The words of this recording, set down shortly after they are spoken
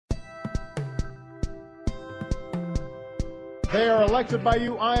They are elected by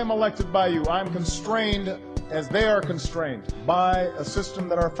you. I am elected by you. I am constrained as they are constrained by a system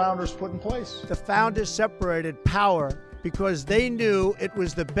that our founders put in place. The founders separated power because they knew it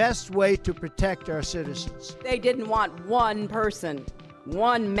was the best way to protect our citizens. They didn't want one person,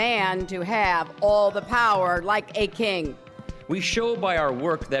 one man to have all the power like a king. We show by our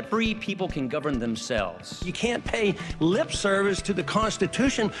work that free people can govern themselves. You can't pay lip service to the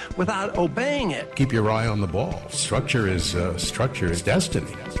Constitution without obeying it. Keep your eye on the ball. Structure is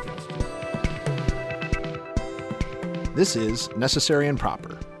destiny. This is Necessary and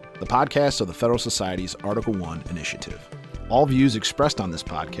Proper, the podcast of the Federalist Society's Article 1 initiative. All views expressed on this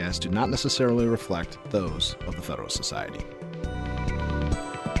podcast do not necessarily reflect those of the Federalist Society.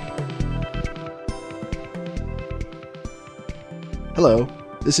 Hello,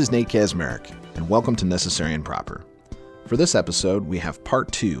 this is Nate Kazmarek, and welcome to Necessary and Proper. For this episode, we have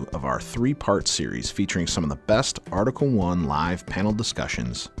part 2 of our 3-part series featuring some of the best Article 1 live panel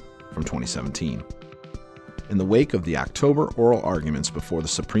discussions from 2017. In the wake of the October oral arguments before the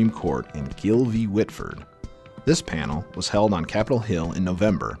Supreme Court in Gill v. Whitford, this panel was held on Capitol Hill in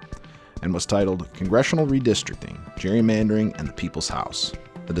November and was titled Congressional Redistricting, Gerrymandering, and the People's House.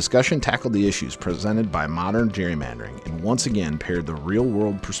 The discussion tackled the issues presented by modern gerrymandering and once again paired the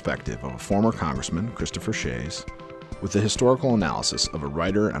real-world perspective of a former Congressman, Christopher Shays, with the historical analysis of a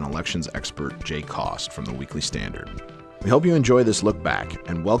writer and elections expert, Jay Cost, from the Weekly Standard. We hope you enjoy this look back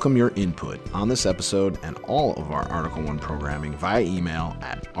and welcome your input on this episode and all of our Article 1 programming via email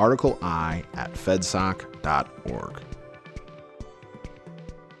at articlei@fedsoc.org.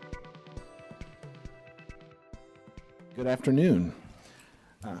 Good afternoon.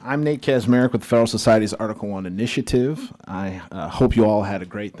 I'm Nate Kazmarek with the Federalist Society's Article 1 initiative. I hope you all had a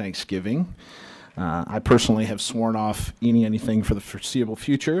great Thanksgiving. I personally have sworn off eating anything for the foreseeable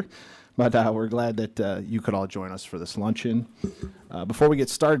future, but we're glad that you could all join us for this luncheon. Before we get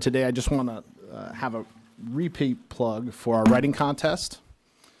started today, I just want to have a repeat plug for our writing contest.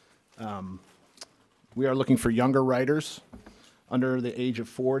 We are looking for younger writers under the age of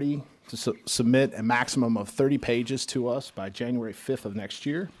 40 to submit a maximum of 30 pages to us by January 5th of next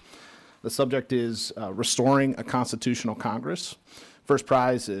year. The subject is Restoring a Constitutional Congress. First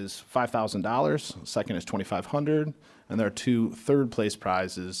prize is $5,000, second is $2,500, and there are 2 third-place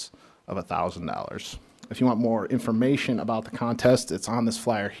prizes of $1,000. If you want more information about the contest, it's on this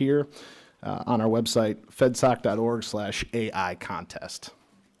flyer here on our website, fedsoc.org/AI contest.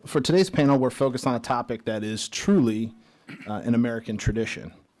 For today's panel, we're focused on a topic that is truly an American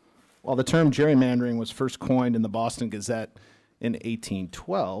tradition. While the term gerrymandering was first coined in the Boston Gazette in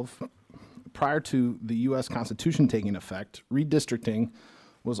 1812, prior to the U.S. Constitution taking effect, redistricting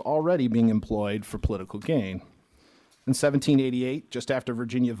was already being employed for political gain. In 1788, just after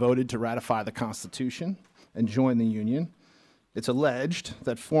Virginia voted to ratify the Constitution and join the Union, it's alleged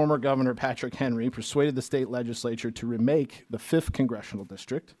that former Governor Patrick Henry persuaded the state legislature to remake the 5th Congressional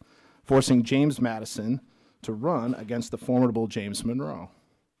District, forcing James Madison to run against the formidable James Monroe.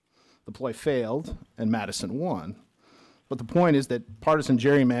 The ploy failed, and Madison won. But the point is that partisan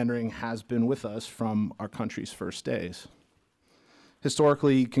gerrymandering has been with us from our country's first days.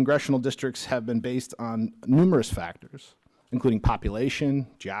 Historically, congressional districts have been based on numerous factors, including population,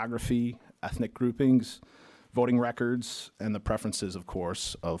 geography, ethnic groupings, voting records, and the preferences, of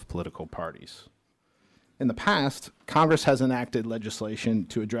course, of political parties. In the past, Congress has enacted legislation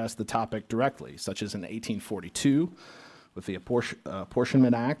to address the topic directly, such as in 1842 with the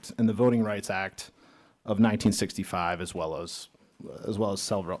Apportionment Act and the Voting Rights Act of 1965, as well as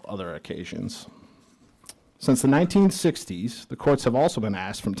several other occasions. Since the 1960s, the courts have also been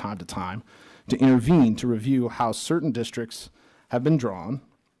asked from time to time to intervene to review how certain districts have been drawn,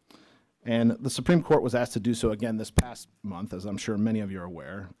 and the Supreme Court was asked to do so again this past month, as I'm sure many of you are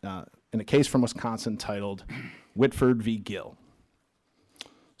aware, in a case from Wisconsin titled Whitford v. Gill.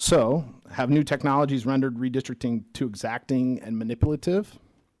 So, have new technologies rendered redistricting too exacting and manipulative?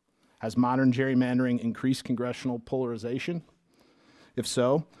 Has modern gerrymandering increased congressional polarization? If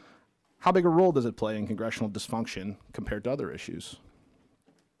so, how big a role does it play in congressional dysfunction compared to other issues?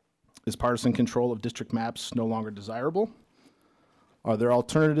 Is partisan control of district maps no longer desirable? Are there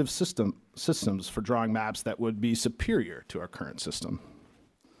alternative systems for drawing maps that would be superior to our current system?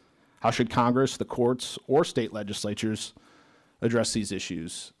 How should Congress, the courts, or state legislatures address these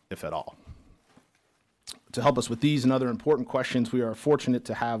issues, if at all? To help us with these and other important questions, we are fortunate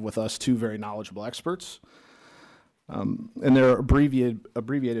to have with us 2 very knowledgeable experts. And their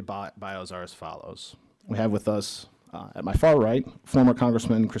abbreviated bios are as follows. We have with us, at my far right, former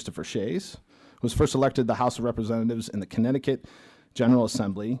Congressman Christopher Shays, who was first elected to the House of Representatives in the Connecticut General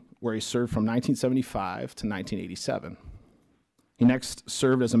Assembly, where he served from 1975 to 1987. He next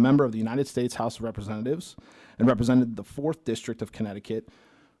served as a member of the United States House of Representatives and represented the 4th District of Connecticut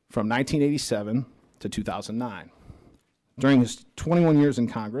from 1987 to 2009. During his 21 years in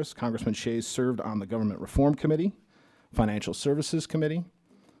Congress, Congressman Shays served on the Government Reform Committee, Financial Services Committee,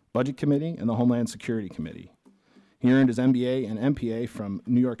 Budget Committee, and the Homeland Security Committee. He earned his MBA and MPA from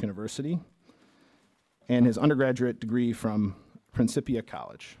New York University and his undergraduate degree from Principia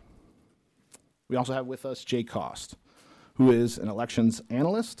College. We also have with us Jay Cost, who is an elections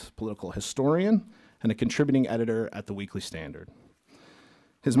analyst, political historian, and a contributing editor at the Weekly Standard.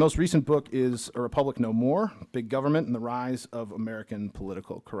 His most recent book is A Republic No More, Big Government and the Rise of American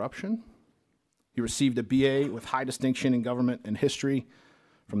Political Corruption. He received a BA with high distinction in government and history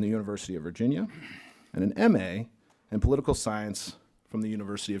from the University of Virginia and an MA in political science from the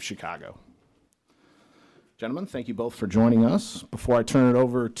University of Chicago. Gentlemen, thank you both for joining us. Before I turn it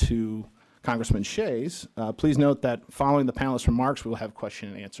over to Congressman Shays, please note that following the panelists' remarks, we will have question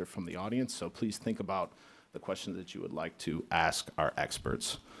and answer from the audience, so please think about the questions that you would like to ask our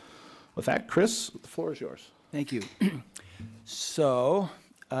experts. With that, Chris, the floor is yours. Thank you. So,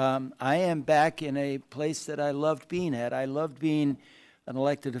 I am back in a place that I loved being at. I loved being an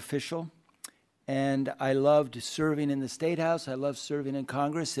elected official, and I loved serving in the State House. I loved serving in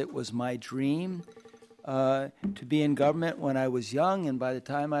Congress. It was my dream to be in government when I was young, and by the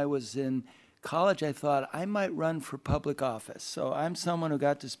time I was in college, I thought I might run for public office. So I'm someone who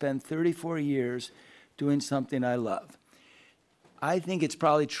got to spend 34 years doing something I love. I think it's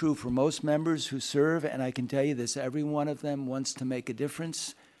probably true for most members who serve, and I can tell you this, every one of them wants to make a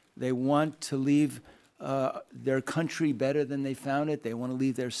difference. They want to leave their country better than they found it. They want to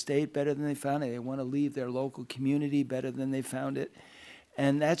leave their state better than they found it. They want to leave their local community better than they found it.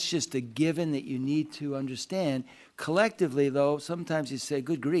 And that's just a given that you need to understand. Collectively, though, sometimes you say,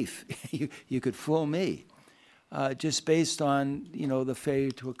 good grief, you could fool me, just based on, the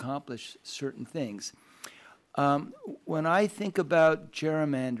failure to accomplish certain things. When I think about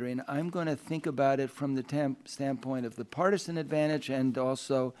gerrymandering, I'm going to think about it from the standpoint of the partisan advantage and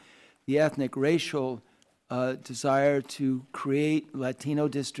also the ethnic racial desire to create Latino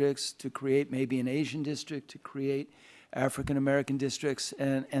districts, to create maybe an Asian district, to create African American districts,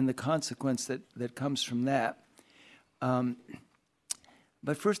 and the consequence that comes from that.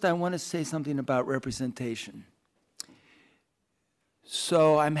 But first I want to say something about representation.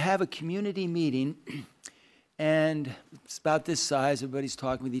 So I have a community meeting, and it's about this size. Everybody's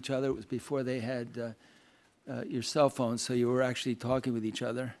talking with each other. It was before they had your cell phones, so you were actually talking with each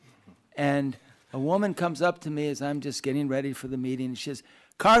other. And a woman comes up to me as I'm just getting ready for the meeting, and she says,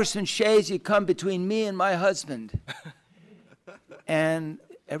 "Congressman Shays, you come between me and my husband." And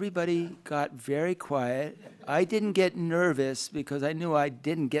everybody got very quiet. I didn't get nervous because I knew I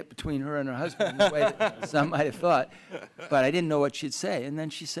didn't get between her and her husband in the way that some might have thought, but I didn't know what she'd say. And then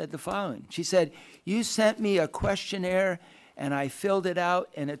she said the following. She said, "You sent me a questionnaire and I filled it out,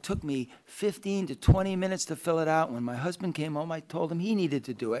 and it took me 15 to 20 minutes to fill it out. When my husband came home, I told him he needed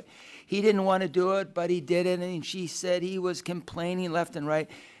to do it. He didn't want to do it, but he did it." And she said he was complaining left and right.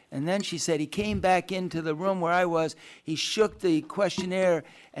 And then she said he came back into the room where I was. He shook the questionnaire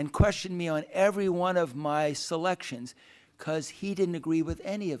and questioned me on every one of my selections because he didn't agree with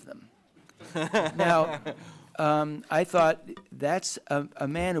any of them. Now, I thought that's a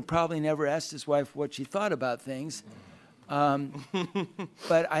man who probably never asked his wife what she thought about things.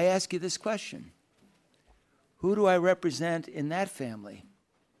 But I ask you this question. Who do I represent in that family?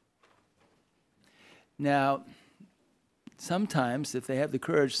 Now, sometimes, if they have the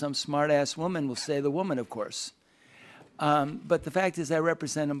courage, some smart-ass woman will say the woman, of course. But the fact is I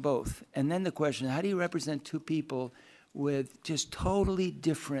represent them both. And then the question, how do you represent two people with just totally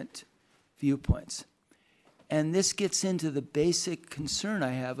different viewpoints? And this gets into the basic concern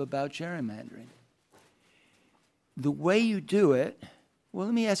I have about gerrymandering. The way you do it, well,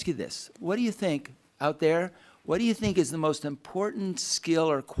 let me ask you this. What do you think out there, what do you think is the most important skill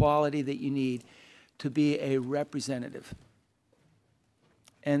or quality that you need to be a representative?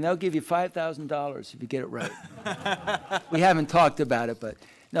 And they'll give you $5,000 if you get it right. We haven't talked about it, but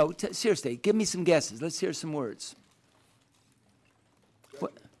no, seriously, give me some guesses. Let's hear some words.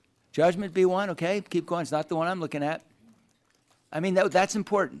 What? Judgment be one, okay? Keep going. It's not the one I'm looking at. I mean, that's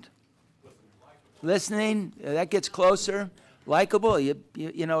important. Listening, that gets closer. Likable,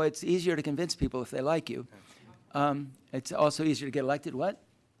 you know, it's easier to convince people if they like you. It's also easier to get elected. What?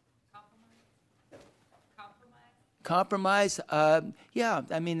 Compromise, yeah,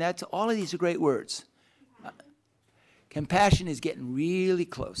 I mean, that's all of these are great words. Compassion is getting really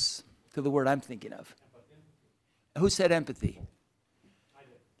close to the word I'm thinking of. Empathy. Who said empathy?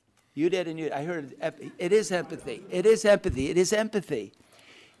 I You did, and I heard it is empathy. It is empathy. It is empathy.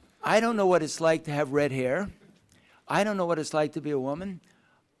 I don't know what it's like to have red hair. I don't know what it's like to be a woman.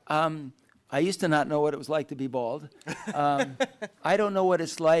 I used to not know what it was like to be bald. I don't know what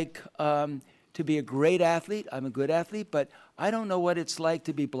it's like to be a great athlete. I'm a good athlete, but I don't know what it's like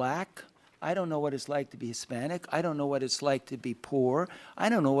to be black. I don't know what it's like to be Hispanic. I don't know what it's like to be poor. I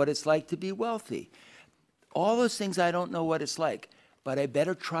don't know what it's like to be wealthy. All those things I don't know what it's like, but I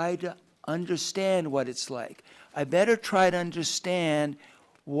better try to understand what it's like. I better try to understand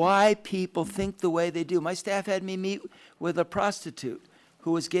why people think the way they do. My staff had me meet with a prostitute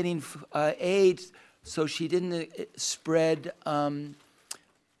who was getting AIDS so she didn't spread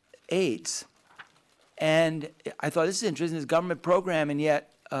AIDS. And I thought, this is interesting, it's a government program, and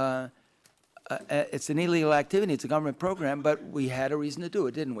yet it's an illegal activity, it's a government program, but we had a reason to do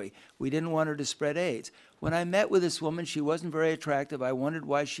it, didn't we? We didn't want her to spread AIDS. When I met with this woman, she wasn't very attractive. I wondered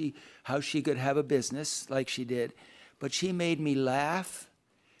how she could have a business like she did. But she made me laugh.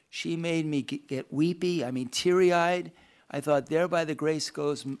 She made me get weepy, I mean teary-eyed. I thought, there by the grace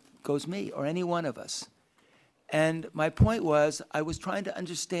goes me, or any one of us. And my point was, I was trying to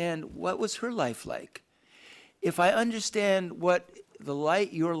understand what was her life like. If I understand what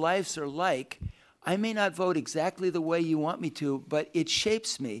your lives are like, I may not vote exactly the way you want me to, but it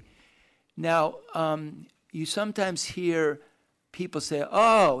shapes me. Now, you sometimes hear people say,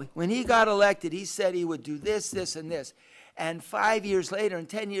 oh, when he got elected, he said he would do this, this, and this. And 5 years later and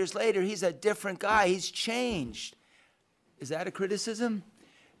 10 years later, he's a different guy. He's changed. Is that a criticism?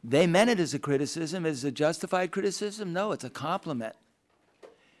 They meant it as a criticism. Is it a justified criticism? No, it's a compliment.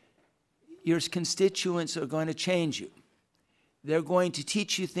 Your constituents are going to change you. They're going to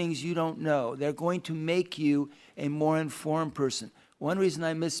teach you things you don't know. They're going to make you a more informed person. One reason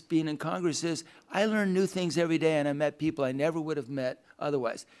I miss being in Congress is I learn new things every day, and I met people I never would have met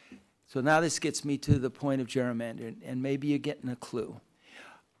otherwise. So now this gets me to the point of gerrymandering, and maybe you're getting a clue.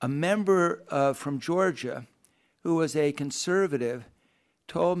 A member from Georgia who was a conservative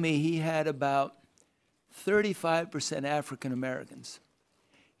told me he had about 35% African Americans.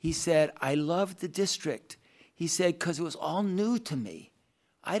 He said, I loved the district. He said, because it was all new to me.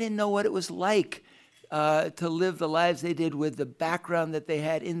 I didn't know what it was like to live the lives they did with the background that they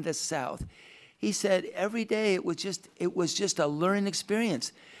had in the South. He said, every day it was just a learning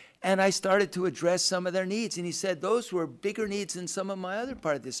experience. And I started to address some of their needs. And he said, those were bigger needs than some of my other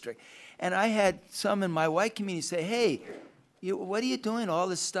part of the district. And I had some in my white community say, hey, what are you doing, all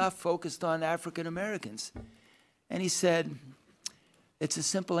this stuff focused on African Americans? And he said, it's a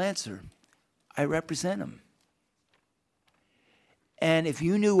simple answer. I represent them. And if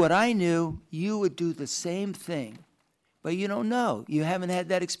you knew what I knew, you would do the same thing. But you don't know. You haven't had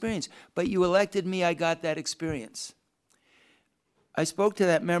that experience. But you elected me, I got that experience. I spoke to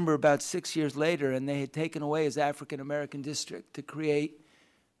that member about 6 years later, and they had taken away his African-American district to create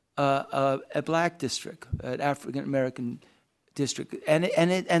a black district, an African-American district.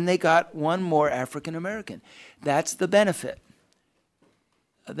 And they got one more African-American. That's the benefit.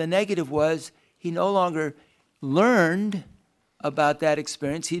 The negative was he no longer learned about that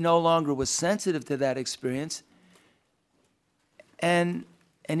experience. He no longer was sensitive to that experience. And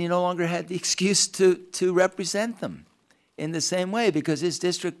he no longer had the excuse to represent them in the same way, because his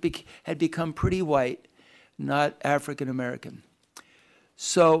district had become pretty white, not African American.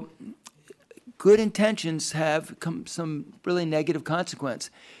 So good intentions have some really negative consequence.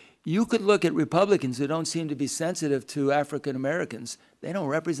 You could look at Republicans who don't seem to be sensitive to African Americans. They don't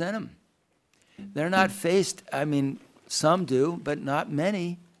represent them. They're not faced, I mean, some do, but not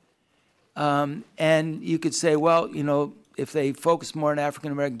many. And you could say, well, you know, if they focus more on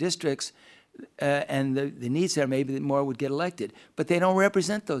African American districts and the needs there, maybe more would get elected. But they don't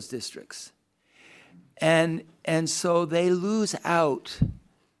represent those districts. And so they lose out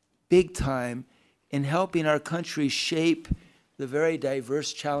big time in helping our country shape the very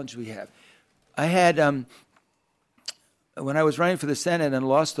diverse challenge we have. I had, when I was running for the Senate and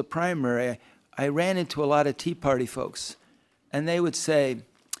lost the primary, I ran into a lot of Tea Party folks. And they would say,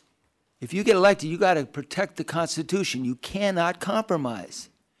 if you get elected, you got to protect the Constitution. You cannot compromise.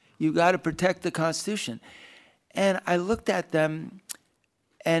 You got to protect the Constitution. And I looked at them,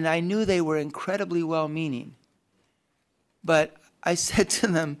 and I knew they were incredibly well-meaning. But I said to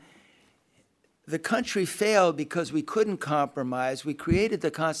them, the country failed because we couldn't compromise. We created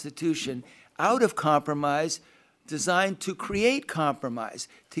the Constitution out of compromise, designed to create compromise,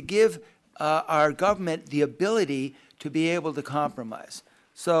 to give our government the ability to be able to compromise.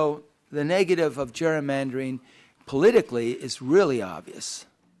 So the negative of gerrymandering politically is really obvious.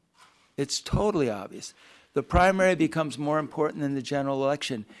 It's totally obvious. The primary becomes more important than the general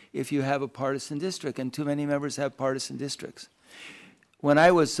election if you have a partisan district, and too many members have partisan districts. When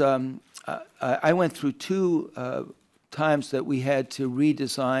I was, I went through two times that we had to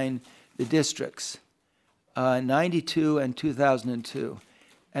redesign the districts, 92 and 2002.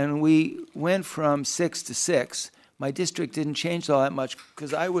 And we went from 6 to 6. My district didn't change all that much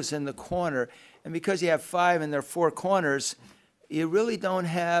because I was in the corner. And because you have 5 and there are 4 corners, you really don't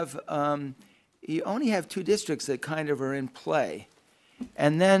have, you only have 2 districts that kind of are in play.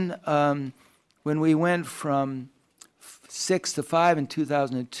 And then when we went from 6 to 5 in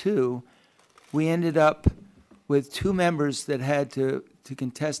 2002, we ended up with 2 members that had to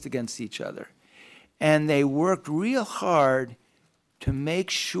contest against each other. And they worked real hard to make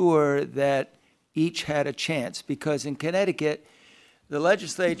sure that each had a chance, because in Connecticut, the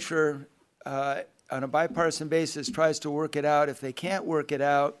legislature, on a bipartisan basis, tries to work it out. If they can't work it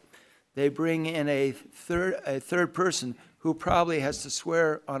out, they bring in a third person who probably has to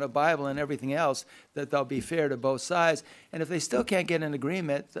swear on a Bible and everything else that they'll be fair to both sides. And if they still can't get an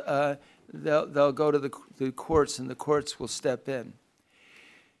agreement, they'll go to the courts, and the courts will step in.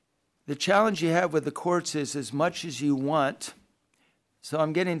 The challenge you have with the courts is, as much as you want, so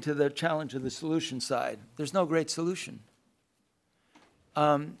I'm getting to the challenge of the solution side. There's no great solution.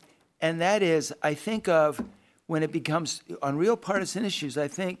 And that is, I think of when it becomes, on real partisan issues, I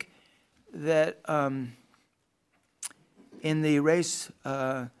think that in the race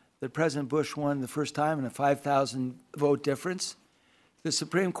that President Bush won the first time in a 5,000 vote difference, the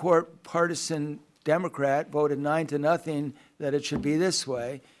Supreme Court partisan Democrat voted 9-0 that it should be this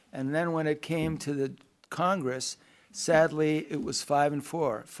way. And then when it came to the Congress, sadly, it was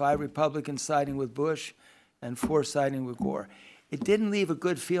 5-4. 5 Republicans siding with Bush and 4 siding with Gore. It didn't leave a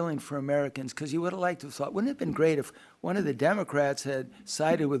good feeling for Americans, because you would have liked to have thought, wouldn't it have been great if one of the Democrats had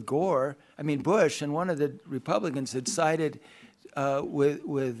sided with Bush, and one of the Republicans had sided with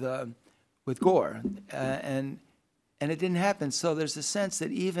Gore, and it didn't happen. So there's a sense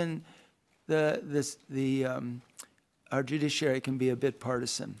that even our judiciary can be a bit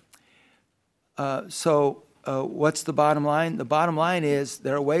partisan. What's the bottom line? The bottom line is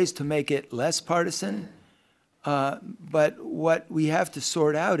there are ways to make it less partisan, but what we have to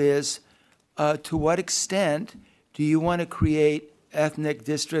sort out is to what extent do you want to create ethnic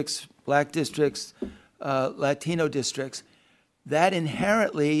districts, black districts, Latino districts? That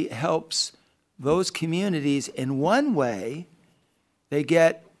inherently helps those communities in one way. They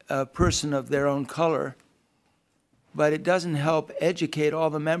get a person of their own color, but it doesn't help educate all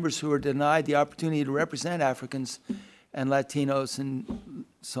the members who are denied the opportunity to represent Africans and Latinos and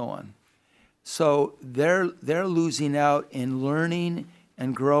so on. So they're losing out in learning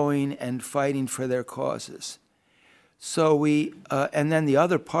and growing and fighting for their causes. So and then the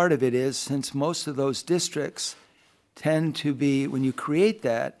other part of it is, since most of those districts tend to be, when you create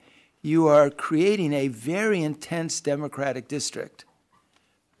that, you are creating a very intense Democratic district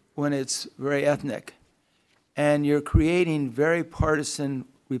when it's very ethnic. And you're creating very partisan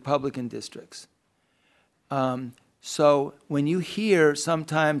Republican districts. So when you hear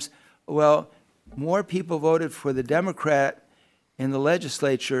sometimes, well, more people voted for the Democrat in the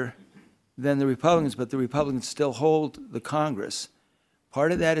legislature than the Republicans, but the Republicans still hold the Congress,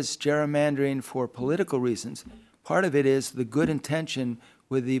 part of that is gerrymandering for political reasons. Part of it is the good intention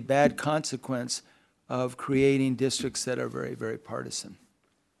with the bad consequence of creating districts that are very, very partisan.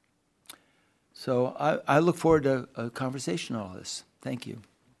 So I look forward to a conversation on all this. Thank you.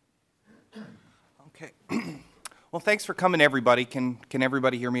 Okay. Well, thanks for coming, everybody. Can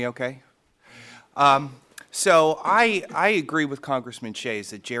everybody hear me okay? So I agree with Congressman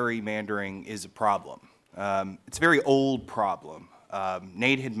Shays that gerrymandering is a problem. It's a very old problem.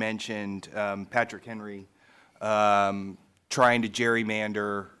 Nate had mentioned Patrick Henry trying to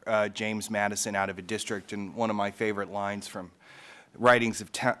gerrymander James Madison out of a district, and one of my favorite lines from writings of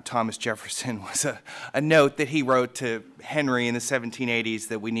Thomas Jefferson was a note that he wrote to Henry in the 1780s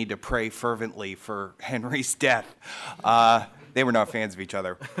that we need to pray fervently for Henry's death. They were not fans of each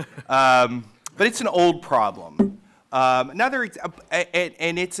other. But it's an old problem.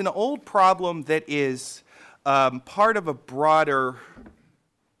 And it's an old problem that is part of a broader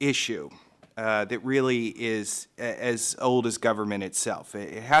issue that really is as old as government itself.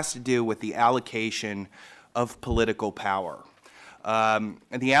 It has to do with the allocation of political power. And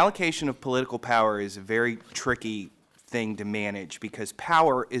the allocation of political power is a very tricky thing to manage, because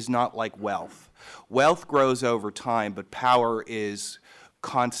power is not like wealth. Wealth grows over time, but power is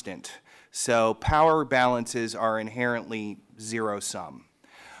constant. So power balances are inherently zero-sum.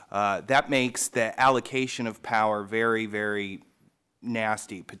 That makes the allocation of power very, very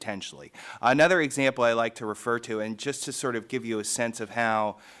nasty, potentially. Another example I like to refer to, and just to sort of give you a sense of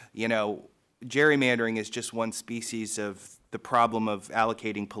how, gerrymandering is just one species of the problem of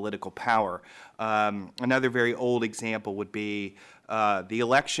allocating political power. Another very old example would be the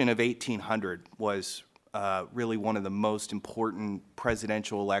election of 1800 was really one of the most important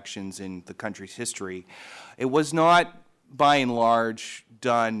presidential elections in the country's history. It was not, by and large,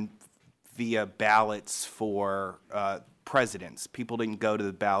 done via ballots for presidents. People didn't go to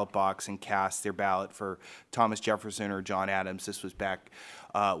the ballot box and cast their ballot for Thomas Jefferson or John Adams. This was back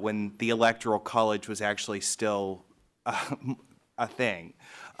when the Electoral College was actually still a thing.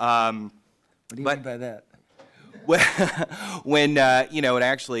 What do you mean by that? When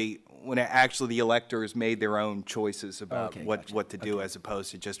when actually the electors made their own choices about what to do, as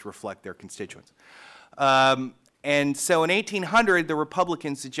opposed to just reflect their constituents. And so in 1800, the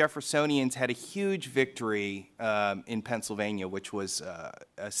Republicans, the Jeffersonians, had a huge victory in Pennsylvania, which was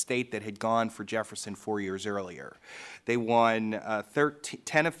a state that had gone for Jefferson 4 years earlier. They won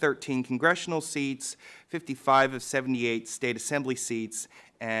 10 of 13 congressional seats, 55 of 78 state assembly seats,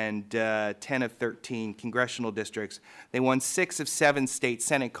 and 10 of 13 congressional districts. They won 6 of 7 state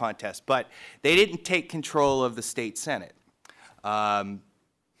senate contests, but they didn't take control of the state senate.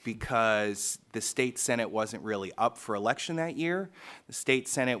 Because the state senate wasn't really up for election that year. The state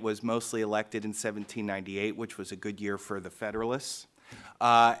senate was mostly elected in 1798, which was a good year for the Federalists.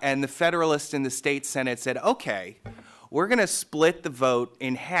 And the Federalists in the state senate said, okay, we're going to split the vote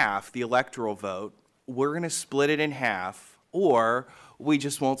in half, the electoral vote. We're going to split it in half, or we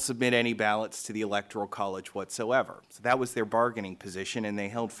just won't submit any ballots to the Electoral College whatsoever. So that was their bargaining position, and they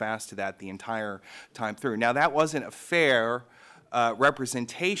held fast to that the entire time through. Now, that wasn't a fair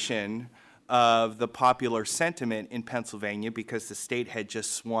representation of the popular sentiment in Pennsylvania, because the state had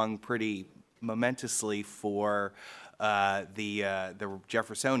just swung pretty momentously for the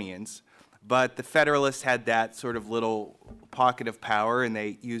Jeffersonians. But the Federalists had that sort of little pocket of power, and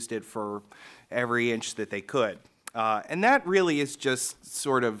they used it for every inch that they could. And that really is just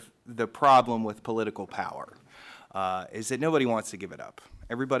sort of the problem with political power, is that nobody wants to give it up.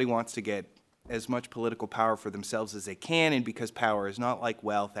 Everybody wants to get as much political power for themselves as they can, and because power is not like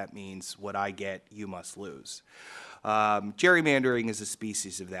wealth, that means what I get, you must lose. Gerrymandering is a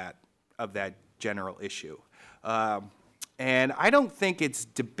species of that general issue. And I don't think it's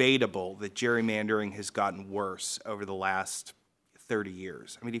debatable that gerrymandering has gotten worse over the last 30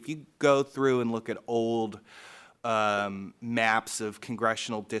 years. I mean, if you go through and look at old maps of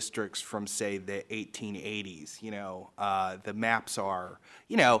congressional districts from, say, the 1880s, the maps are,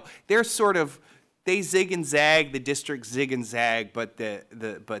 they're sort of, they zig and zag, the districts zig and zag, but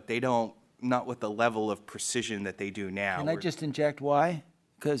but they don't, not with the level of precision that they do now. Can I just inject why?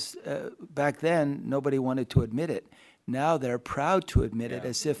 Because back then, nobody wanted to admit it. Now they're proud to admit it,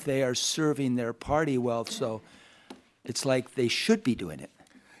 as if they are serving their party well, so it's like they should be doing it.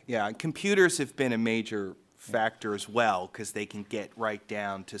 Yeah, and computers have been a major factor as well, because they can get right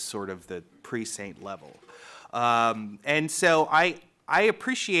down to sort of the precinct level. And so I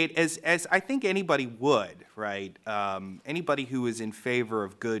appreciate, as I think anybody would, right, anybody who is in favor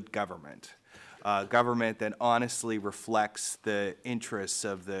of good government, government that honestly reflects the interests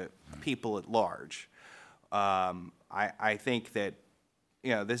of the people at large. I think that,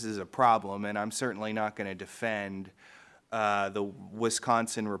 this is a problem, and I'm certainly not going to defend the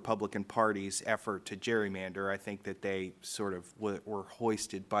Wisconsin Republican Party's effort to gerrymander. I think that they sort of were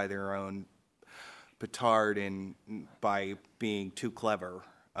hoisted by their own petard and by being too clever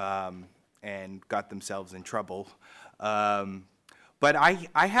and got themselves in trouble. But I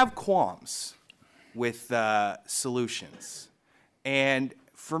have qualms with solutions. And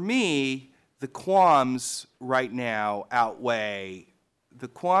for me, the qualms right now outweigh, the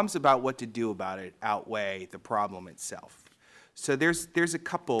qualms about what to do about it outweigh the problem itself. So there's a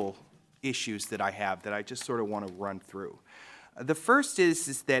couple issues that I have that I just sort of want to run through. The first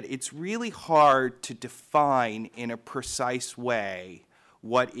is that it's really hard to define in a precise way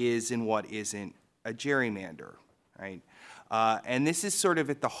what is and what isn't a gerrymander, right? And this is sort of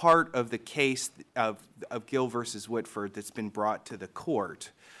at the heart of the case of Gill versus Whitford that's been brought to the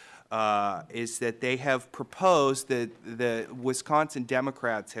court, is that they have proposed, the Wisconsin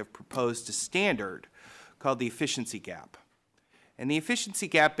Democrats have proposed a standard called the efficiency gap. And the efficiency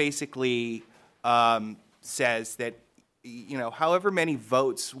gap basically says that, however many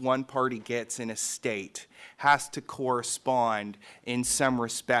votes one party gets in a state has to correspond in some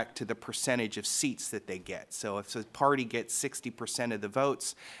respect to the percentage of seats that they get. So if a party gets 60% of the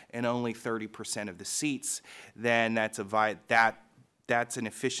votes and only 30% of the seats, then that's an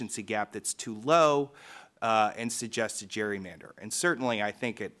efficiency gap that's too low. and suggested gerrymander. And certainly, I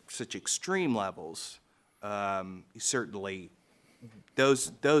think at such extreme levels, certainly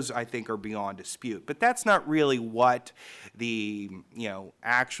those I think are beyond dispute. But that's not really what the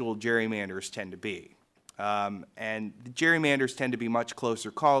actual gerrymanders tend to be. And the gerrymanders tend to be much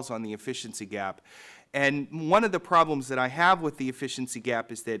closer calls on the efficiency gap. And one of the problems that I have with the efficiency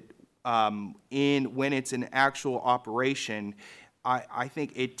gap is that when it's an actual operation, I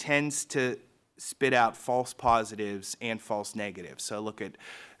think it tends to spit out false positives and false negatives. So look at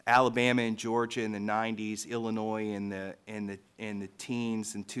Alabama and Georgia in the 90s, Illinois in the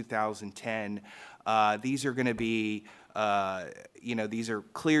teens in 2010. These are going to be, these are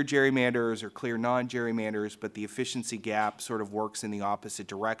clear gerrymanders or clear non-gerrymanders, but the efficiency gap sort of works in the opposite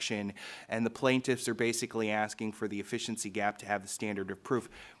direction, and the plaintiffs are basically asking for the efficiency gap to have the standard of proof.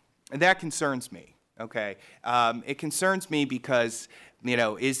 And that concerns me, okay? It concerns me because,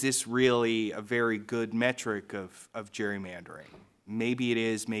 is this really a very good metric of gerrymandering? Maybe it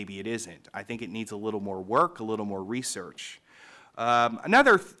is, maybe it isn't. I think it needs a little more work, a little more research.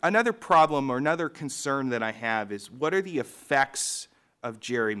 Another problem or another concern that I have is what are the effects of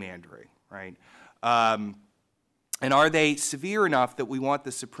gerrymandering, right? And are they severe enough that we want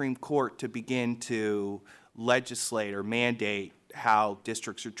the Supreme Court to begin to legislate or mandate how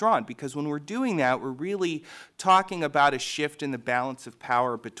districts are drawn? Because when we're doing that, we're really talking about a shift in the balance of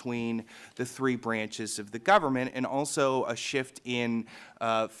power between the three branches of the government, and also a shift in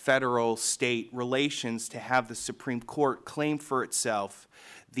federal-state relations to have the Supreme Court claim for itself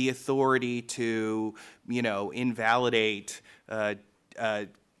the authority to, invalidate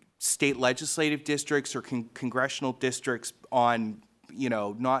state legislative districts or congressional districts on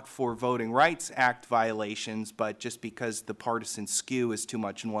not for Voting Rights Act violations, but just because the partisan skew is too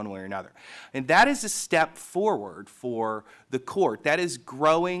much in one way or another. And that is a step forward for the court. That is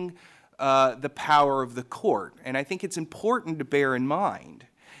growing the power of the court. And I think it's important to bear in mind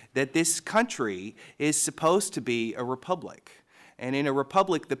that this country is supposed to be a republic. And in a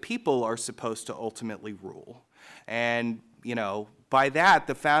republic, the people are supposed to ultimately rule. And, by that,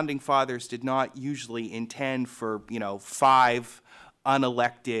 the Founding Fathers did not usually intend for, 5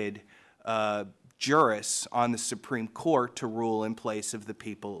 unelected jurists on the Supreme Court to rule in place of the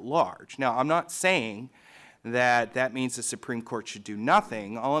people at large. Now, I'm not saying that that means the Supreme Court should do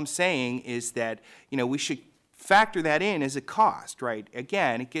nothing. All I'm saying is that, we should factor that in as a cost, right?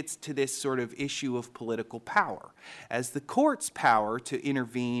 Again, it gets to this sort of issue of political power. As the court's power to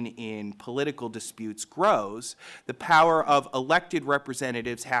intervene in political disputes grows, the power of elected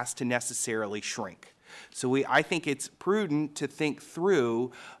representatives has to necessarily shrink. So I think it's prudent to think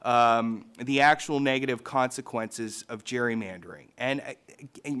through the actual negative consequences of gerrymandering. And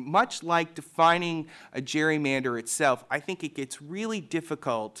much like defining a gerrymander itself, I think it gets really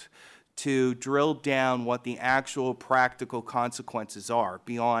difficult to drill down what the actual practical consequences are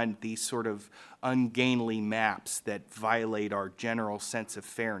beyond these sort of ungainly maps that violate our general sense of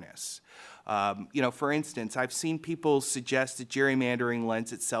fairness. For instance, I've seen people suggest that gerrymandering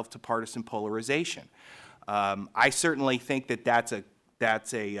lends itself to partisan polarization. I certainly think that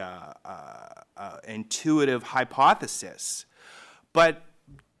that's a intuitive hypothesis, but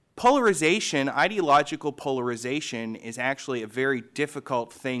polarization, ideological polarization, is actually a very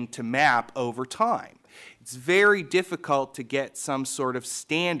difficult thing to map over time. It's very difficult to get some sort of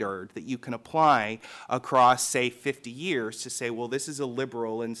standard that you can apply across, say, 50 years to say, well, this is a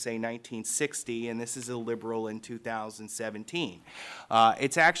liberal in, say, 1960, and this is a liberal in 2017.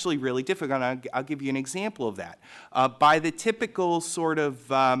 It's actually really difficult, and I'll give you an example of that. By the typical sort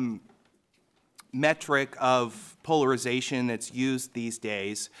of metric of polarization that's used these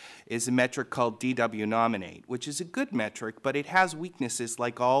days is a metric called DW nominate, which is a good metric, but it has weaknesses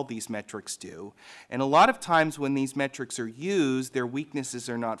like all these metrics do. And a lot of times when these metrics are used, their weaknesses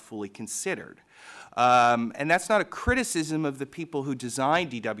are not fully considered. And that's not a criticism of the people who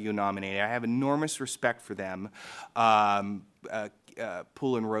designed DW nominate. I have enormous respect for them.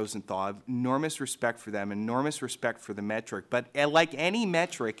 Poole and Rosenthal. I have enormous respect for them, enormous respect for the metric. But like any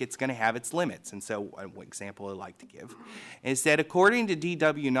metric, it's going to have its limits. And so one example I like to give is that according to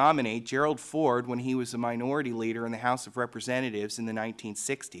DW nominate, Gerald Ford, when he was a minority leader in the House of Representatives in the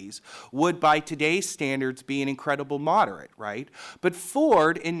 1960s, would by today's standards be an incredible moderate, right? But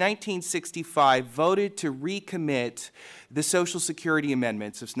Ford in 1965 voted to recommit the Social Security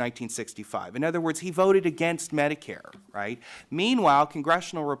amendments of 1965. In other words, he voted against Medicare, right? Meanwhile,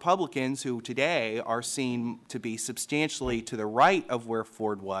 congressional Republicans, who today are seen to be substantially to the right of where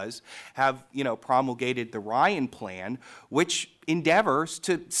Ford was, have, promulgated the Ryan Plan, which endeavors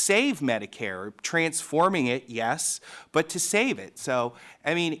to save Medicare, transforming it, yes, but to save it. So,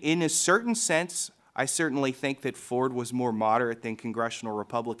 I mean, in a certain sense, I certainly think that Ford was more moderate than congressional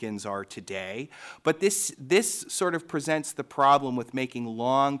Republicans are today. But this sort of presents the problem with making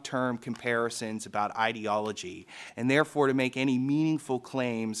long-term comparisons about ideology, and therefore to make any meaningful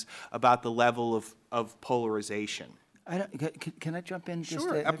claims about the level of polarization. Can I jump in?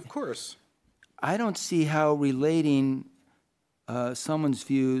 Sure, of course. I don't see how relating someone's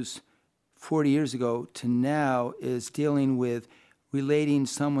views 40 years ago to now is dealing with relating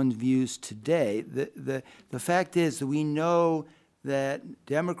someone's views today. The fact is that we know that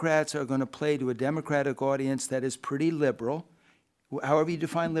Democrats are going to play to a Democratic audience that is pretty liberal, however you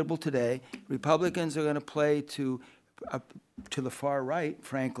define liberal today. Republicans are going to play to the far right,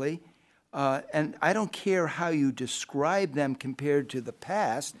 frankly. And I don't care how you describe them compared to the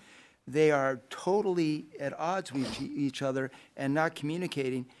past. They are totally at odds with each other and not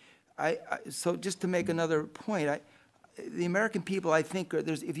communicating. So just to make another point, the American people, I think,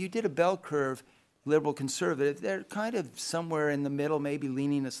 if you did a bell curve, liberal, conservative, they're kind of somewhere in the middle, maybe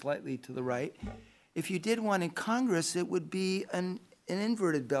leaning slightly to the right. If you did one in Congress, it would be an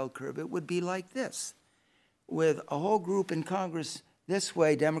inverted bell curve. It would be like this, with a whole group in Congress this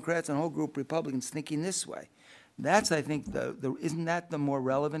way, Democrats, and a whole group Republicans thinking this way. That's, I think, isn't that the more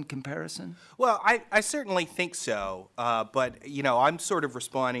relevant comparison? Well, I certainly think so, but, you know, I'm sort of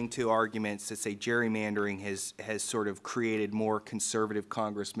responding to arguments that say gerrymandering has sort of created more conservative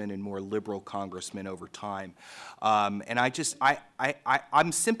congressmen and more liberal congressmen over time. And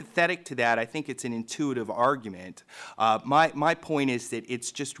I'm sympathetic to that. I think it's an intuitive argument. My point is that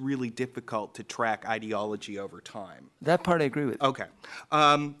it's just really difficult to track ideology over time. That part I agree with. Okay.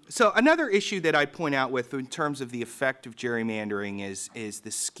 So another issue that I'd point out in terms of the effect of gerrymandering is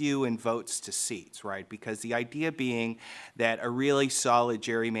the skew in votes to seats, right? Because the idea being that a really solid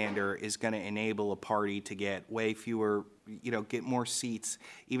gerrymander is going to enable a party to get way fewer, get more seats,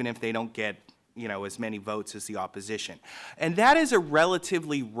 even if they don't get as many votes as the opposition. And that is a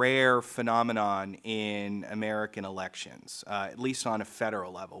relatively rare phenomenon in American elections, at least on a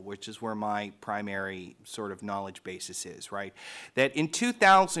federal level, which is where my primary sort of knowledge basis is, right? That in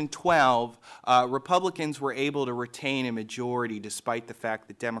 2012, Republicans were able to retain a majority despite the fact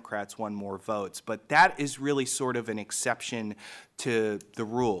that Democrats won more votes. But that is really sort of an exception to the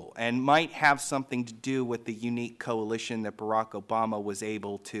rule and might have something to do with the unique coalition that Barack Obama was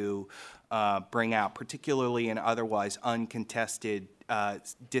able to bring out, particularly in otherwise uncontested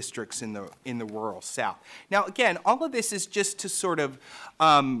districts in the rural South. Now, again, all of this is just to sort of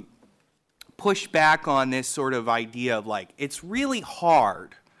push back on this sort of idea of like it's really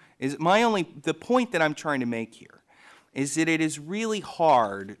hard. The point that I'm trying to make here is that it is really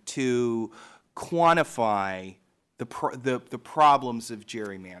hard to quantify the problems of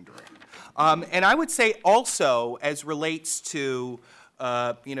gerrymandering, and I would say also as relates to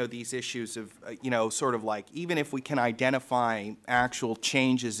these issues of, sort of like, even if we can identify actual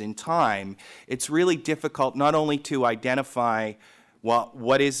changes in time, it's really difficult not only to identify, well,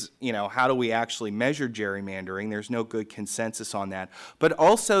 what is, how do we actually measure gerrymandering? There's no good consensus on that. But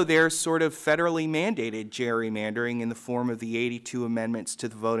also there's sort of federally mandated gerrymandering in the form of the 82 amendments to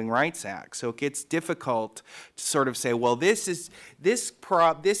the Voting Rights Act. So it gets difficult to sort of say, well, this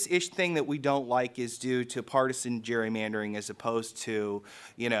thing that we don't like is due to partisan gerrymandering as opposed to,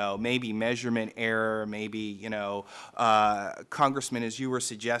 maybe measurement error, maybe, Congressman, as you were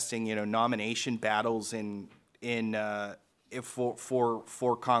suggesting, nomination battles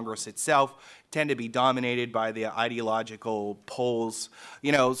for Congress itself tend to be dominated by the ideological poles.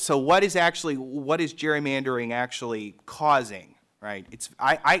 So what is gerrymandering actually causing, right?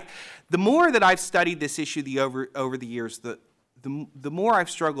 The more that I've studied this issue over the years, the more I've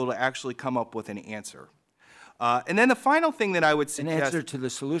struggled to actually come up with an answer. And then the final thing that I would suggest— An answer to the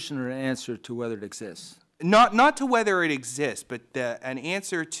solution or an answer to whether it exists? Not to whether it exists, but an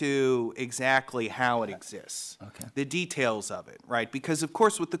answer to exactly how it exists, okay. The details of it, right? Because, of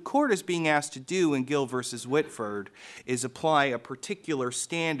course, what the court is being asked to do in Gill versus Whitford is apply a particular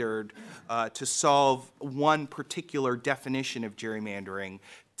standard to solve one particular definition of gerrymandering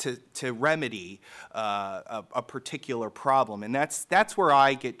to remedy a particular problem. And that's where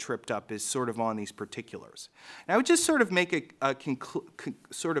I get tripped up, is sort of on these particulars. And I would just sort of make a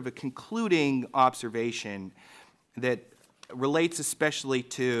concluding observation that relates especially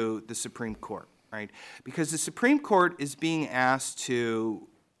to the Supreme Court, right? Because the Supreme Court is being asked to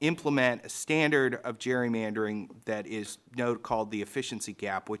implement a standard of gerrymandering that is called the efficiency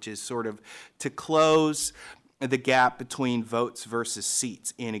gap, which is sort of to close the gap between votes versus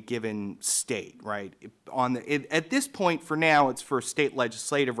seats in a given state, right? At this point, for now, it's for state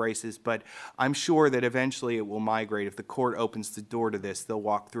legislative races, but I'm sure that eventually it will migrate. If the court opens the door to this, they'll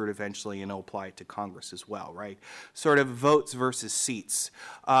walk through it eventually and it'll apply it to Congress as well, right? Sort of votes versus seats.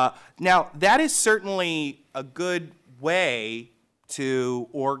 Now, that is certainly a good way to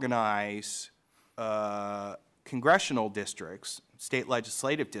organize congressional districts, state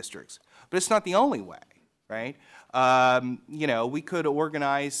legislative districts, but it's not the only way. Right? You know, we could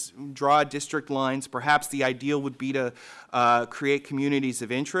organize, draw district lines. Perhaps the ideal would be to create communities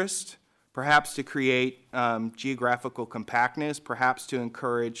of interest, perhaps to create geographical compactness, perhaps to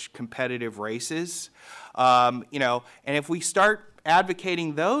encourage competitive races. You know, and if we start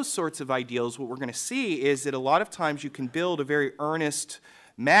advocating those sorts of ideals, what we're going to see is that a lot of times you can build a very earnest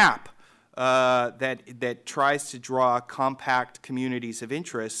map that tries to draw compact communities of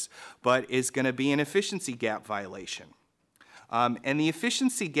interest, but is going to be an efficiency gap violation. And the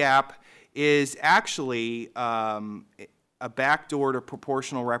efficiency gap is actually a backdoor to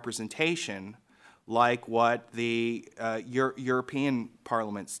proportional representation, like what the European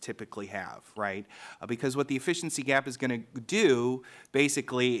parliaments typically have, right? Because what the efficiency gap is going to do,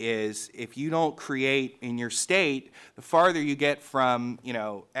 basically, is if you don't create in your state, the farther you get from, you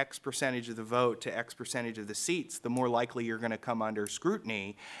know, X percentage of the vote to X percentage of the seats, the more likely you're going to come under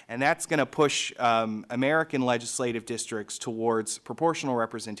scrutiny, and that's going to push American legislative districts towards proportional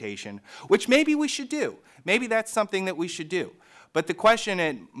representation, which maybe we should do. Maybe that's something that we should do. But the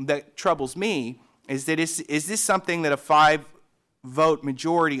question that troubles me is that is this something that a 5-vote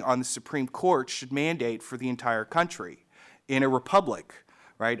majority on the Supreme Court should mandate for the entire country in a republic,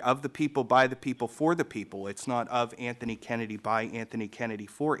 right? Of the people, by the people, for the people. It's not of Anthony Kennedy, by Anthony Kennedy,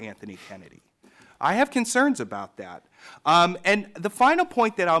 for Anthony Kennedy. I have concerns about that. And the final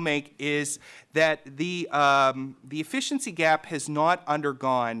point that I'll make is that the efficiency gap has not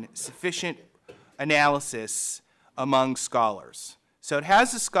undergone sufficient analysis among scholars. So it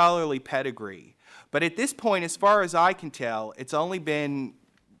has a scholarly pedigree. But at this point, as far as I can tell, it's only been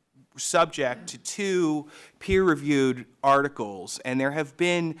subject to 2 peer-reviewed articles, and there's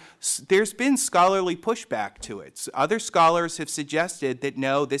been scholarly pushback to it. So other scholars have suggested that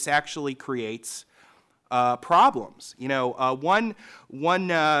no, this actually creates problems. You know, one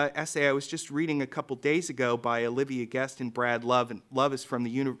essay I was just reading a couple days ago by Olivia Guest and Brad Love, and Love is from the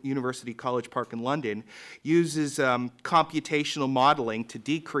University College Park in London, uses computational modeling to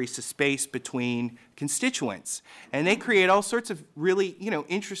decrease the space between constituents. And they create all sorts of really, you know,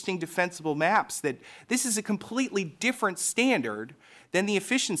 interesting defensible maps that this is a completely different standard than the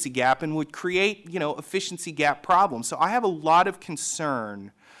efficiency gap and would create, you know, efficiency gap problems. So I have a lot of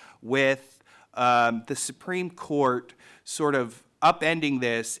concern with the Supreme Court sort of upending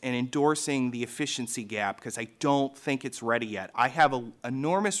this and endorsing the efficiency gap, because I don't think it's ready yet. I have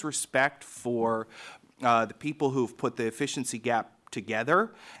enormous respect for the people who've put the efficiency gap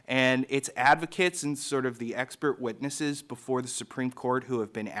together and its advocates and sort of the expert witnesses before the Supreme Court who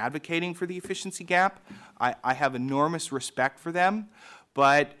have been advocating for the efficiency gap. I have enormous respect for them,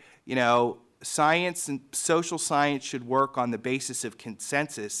 but, you know, science and social science should work on the basis of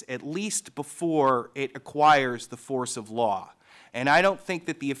consensus, at least before it acquires the force of law. And I don't think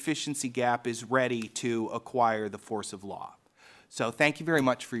that the efficiency gap is ready to acquire the force of law. So thank you very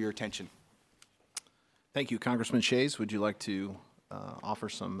much for your attention. Thank you. Congressman Shays, would you like to offer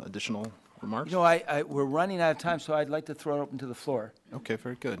some additional remarks? You know, we're running out of time, so I'd like to throw it open to the floor. Okay,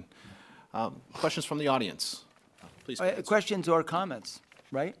 very good. Questions from the audience? Please. Questions or comments,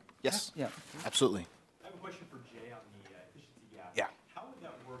 right? Yes. Yeah. Absolutely. I have a question for Jay on the efficiency gap. Yeah. How would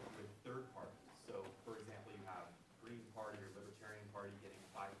that work with third parties? So, for example, you have Green Party or Libertarian Party getting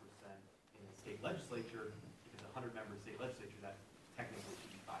 5% in the state legislature. If it's a 100-member state legislature, that technically should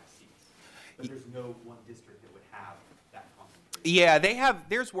be 5 seats. But there's no one district that would have that concentration. Yeah,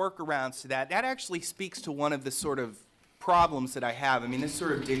 there's workarounds to that. That actually speaks to one of the sort of problems that I have. I mean, this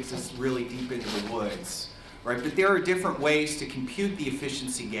sort of digs us really deep into the woods. Right, but there are different ways to compute the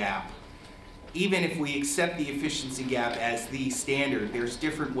efficiency gap. Even if we accept the efficiency gap as the standard, there's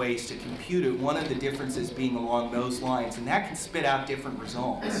different ways to compute it. One of the differences being along those lines, and that can spit out different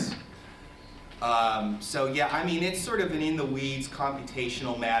results. So yeah, I mean, it's sort of an in-the-weeds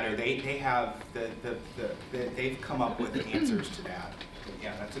computational matter. They have they've come up with answers to that. But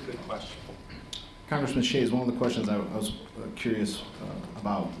yeah, that's a good question. Congressman Shays, one of the questions I was curious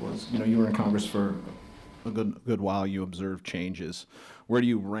about was, you know, you were in Congress for a good while. You observed changes. Where do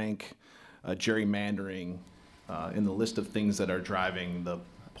you rank gerrymandering in the list of things that are driving the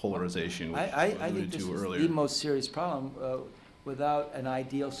polarization, which I think this is the most serious problem without an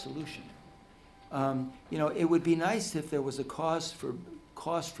ideal solution. You know, it would be nice if there was a cost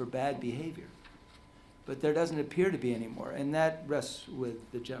for bad behavior, but there doesn't appear to be anymore, and that rests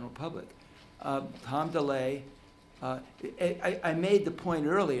with the general public. Tom DeLay, I made the point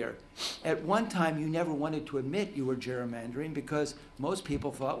earlier, at one time you never wanted to admit you were gerrymandering because most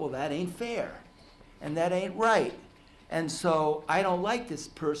people thought, well, that ain't fair, and that ain't right. And so I don't like this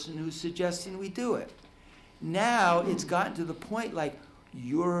person who's suggesting we do it. Now it's gotten to the point like,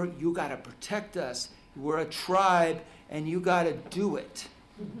 you gotta protect us, we're a tribe, and you gotta do it.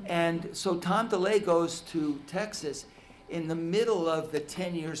 And so Tom DeLay goes to Texas in the middle of the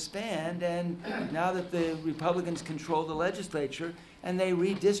 10-year span, and now that the Republicans control the legislature, and they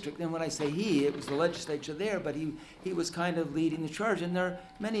redistrict, and when I say he, it was the legislature there, but he was kind of leading the charge. And there are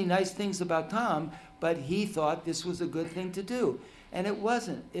many nice things about Tom, but he thought this was a good thing to do. And it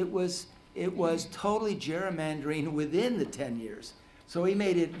wasn't. It was totally gerrymandering within the 10 years. So he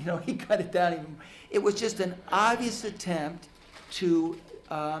made it, you know, he cut it down even. It was just an obvious attempt to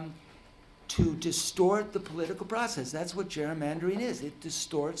distort the political process. That's what gerrymandering is. It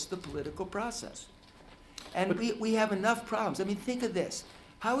distorts the political process. And we have enough problems. I mean, think of this.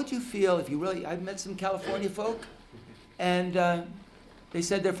 How would you feel if you really, I've met some California folk, and they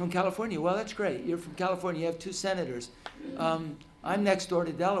said they're from California. Well, that's great. You're from California. You have 2 senators. I'm next door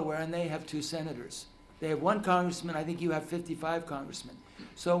to Delaware, and they have 2 senators. They have 1 congressman. I think you have 55 congressmen.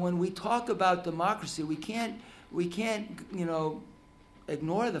 So when we talk about democracy, we can't, you know,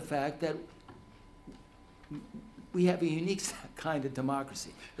 ignore the fact that we have a unique kind of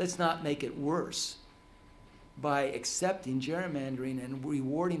democracy. Let's not make it worse by accepting gerrymandering and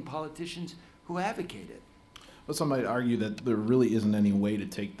rewarding politicians who advocate it. Well, some might argue that there really isn't any way to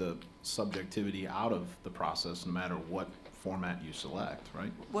take the subjectivity out of the process, no matter what format you select,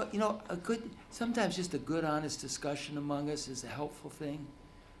 right? Well, you know, sometimes just a good, honest discussion among us is a helpful thing.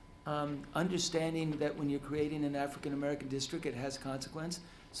 Understanding that when you're creating an African-American district, it has consequence.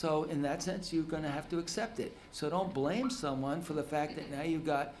 So in that sense, you're going to have to accept it. So don't blame someone for the fact that now you've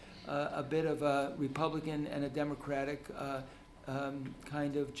got a bit of a Republican and a Democratic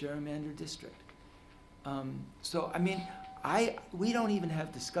kind of gerrymandered district. So I mean, we don't even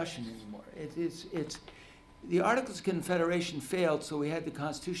have discussion anymore. It's the Articles of Confederation failed, so we had the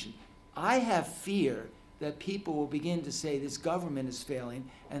Constitution. I have fear that people will begin to say this government is failing,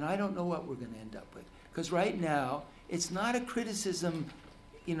 and I don't know what we're going to end up with. Because right now, it's not a criticism,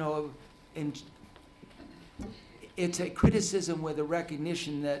 you know, it's a criticism with a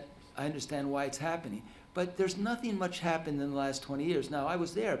recognition that I understand why it's happening. But there's nothing much happened in the last 20 years. Now, I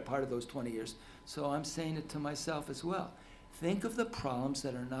was there part of those 20 years, so I'm saying it to myself as well. Think of the problems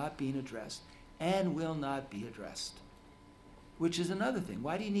that are not being addressed and will not be addressed, which is another thing.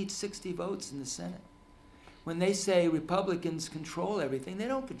 Why do you need 60 votes in the Senate? When they say Republicans control everything, they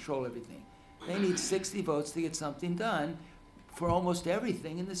don't control everything. They need 60 votes to get something done for almost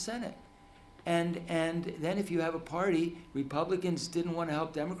everything in the Senate. And then if you have a party, Republicans didn't want to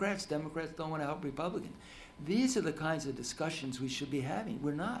help Democrats, Democrats don't want to help Republicans. These are the kinds of discussions we should be having.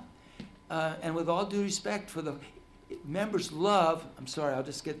 We're not. And with all due respect for the members love,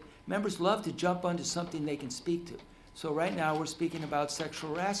 members love to jump onto something they can speak to. So right now we're speaking about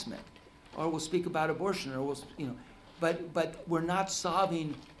sexual harassment, or we'll speak about abortion, or we'll, you know, but we're not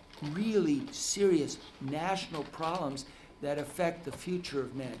solving really serious national problems that affect the future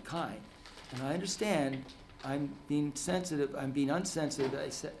of mankind. And I understand I'm being sensitive, I'm being unsensitive,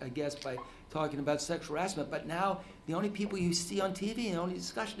 I guess, by talking about sexual harassment, but now the only people you see on TV and the only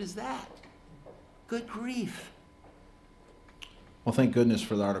discussion is that. Good grief. Well, thank goodness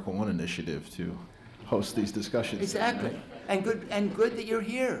for the Article 1 initiative to host these discussions. Exactly. And good that you're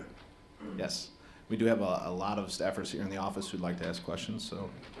here. Yes. We do have a lot of staffers here in the office who'd like to ask questions, so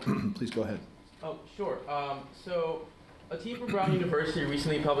please go ahead. Oh, sure. So a team from Brown University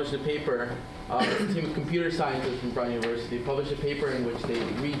recently published a paper, a team of computer scientists from Brown University published a paper in which they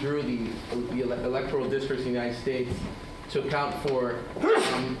redrew the electoral districts in the United States to account for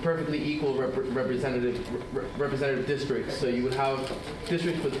perfectly equal representative districts. So you would have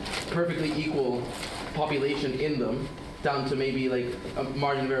districts with perfectly equal population in them, down to maybe like a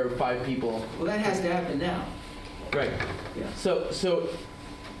margin of error of 5 people. Well, that has to happen now. Right. Yeah. So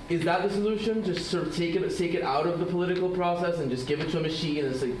is that the solution? Just sort of take it out of the political process and just give it to a machine,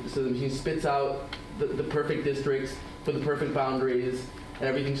 and so the machine spits out the perfect districts with the perfect boundaries, and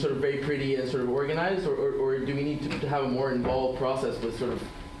everything's sort of very pretty and sort of organized, or do we need to have a more involved process with sort of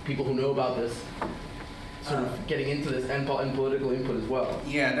people who know about this sort of getting into this and political input as well?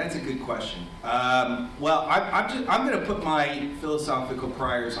 Yeah, that's a good question. Well, I'm going to put my philosophical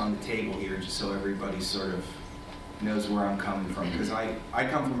priors on the table here, just so everybody's sort of knows where I'm coming from, because I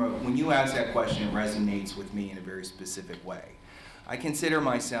come from when you ask that question, it resonates with me in a very specific way. I consider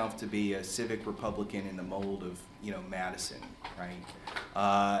myself to be a civic Republican in the mold of, Madison,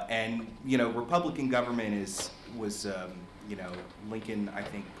 right? And, Republican government was Lincoln, I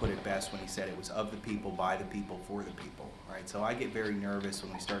think, put it best when he said it was of the people, by the people, for the people, right? So I get very nervous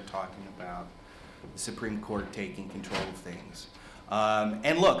when we start talking about the Supreme Court taking control of things.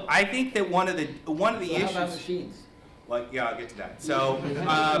 And look, I think that one of the issues. How about machines? Yeah, I'll get to that. So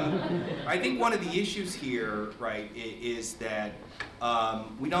I think one of the issues here, right, is that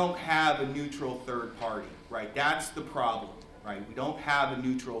we don't have a neutral third party, right? That's the problem, right? We don't have a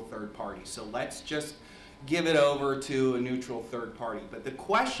neutral third party. So let's just give it over to a neutral third party. But the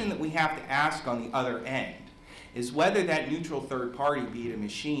question that we have to ask on the other end is whether that neutral third party, be it a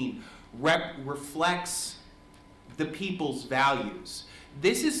machine, reflects the people's values.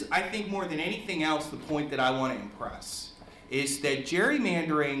 This is, I think, more than anything else, the point that I want to impress, is that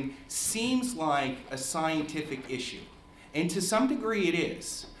gerrymandering seems like a scientific issue. And to some degree it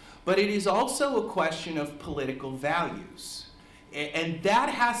is. But it is also a question of political values. And that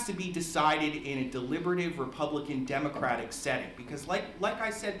has to be decided in a deliberative Republican Democratic setting. Because like I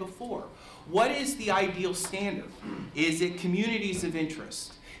said before, what is the ideal standard? Is it communities of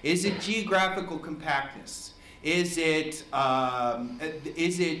interest? Is it geographical compactness? Is it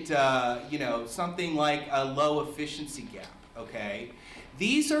something like a low efficiency gap? Okay,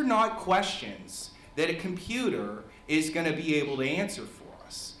 these are not questions that a computer is going to be able to answer for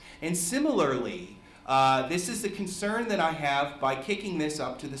us. And similarly, this is the concern that I have by kicking this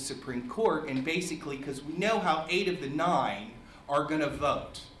up to the Supreme Court, and basically because we know how 8 of the 9 are going to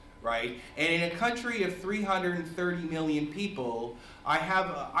vote, right? And in a country of 330 million people, I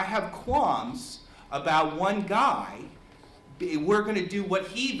have qualms about one guy. We're going to do what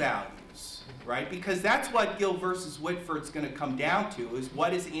he values, right? Because that's what Gill versus Whitford's going to come down to, is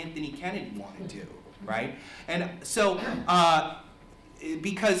what does Anthony Kennedy want to do, right? And so,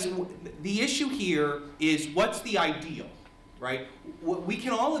 because the issue here is what's the ideal, right? We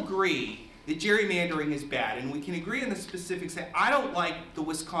can all agree that gerrymandering is bad, and we can agree on the specifics. That I don't like the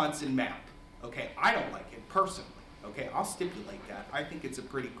Wisconsin map, okay? I don't like it personally, okay? I'll stipulate that. I think it's a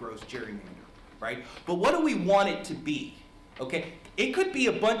pretty gross gerrymander, right? But what do we want it to be, okay? It could be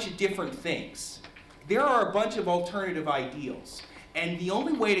a bunch of different things. There are a bunch of alternative ideals. And the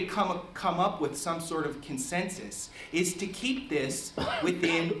only way to come up with some sort of consensus is to keep this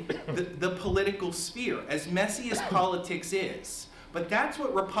within the political sphere, as messy as politics is. But that's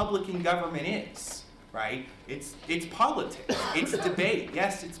what Republican government is, right? It's politics. It's debate.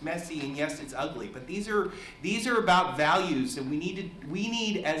 Yes, it's messy, and yes, it's ugly. But these are about values, and we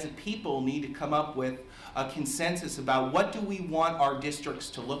need as a people need to come up with a consensus about what do we want our districts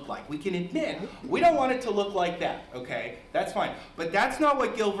to look like. We can admit we don't want it to look like that, okay? That's fine. But that's not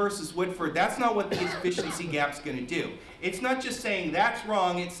what Gill versus Whitford, that's not what the efficiency gap's going to do. It's not just saying that's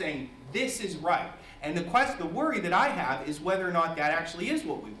wrong, it's saying this is right. And the worry that I have is whether or not that actually is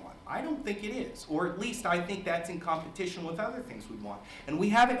what we want. I don't think it is, or at least I think that's in competition with other things we want. And we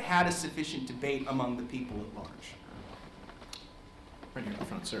haven't had a sufficient debate among the people at large. Right here in the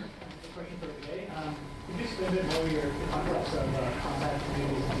front, sir. Question for today. Could you explain a bit more your concepts of combat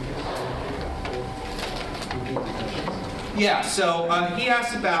communities? Yeah, so he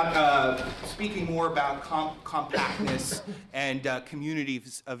asked about speaking more about compactness and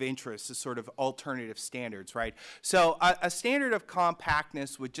communities of interest as sort of alternative standards, right? So a standard of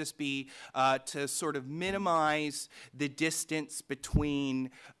compactness would just be to sort of minimize the distance between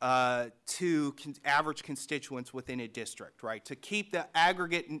two average constituents within a district, right? To keep the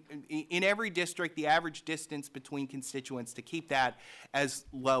aggregate, in every district, the average distance between constituents, to keep that as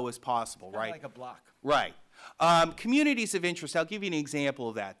low as possible, right? Like a block. Right. Communities of interest, I'll give you an example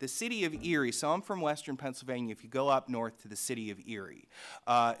of that. The city of Erie, so I'm from western Pennsylvania. If you go up north to the city of Erie,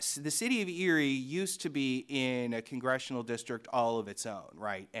 so the city of Erie used to be in a congressional district all of its own,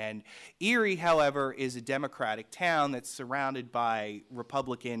 right? And Erie, however, is a Democratic town that's surrounded by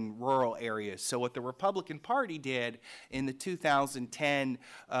Republican rural areas. So what the Republican Party did in the 2010,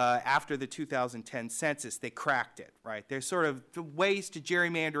 after the 2010 census, they cracked it, right? There's sort of ways to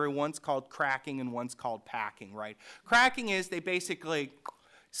gerrymander. One's called cracking and one's called packing, right? Cracking is they basically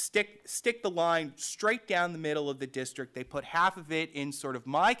stick the line straight down the middle of the district. They put half of it in sort of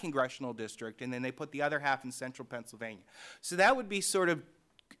my congressional district, and then they put the other half in central Pennsylvania. So that would be sort of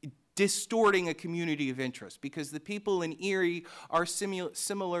distorting a community of interest, because the people in Erie are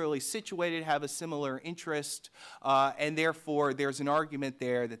similarly situated, have a similar interest, and therefore there's an argument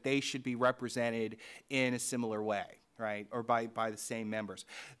there that they should be represented in a similar way. right, or by the same members.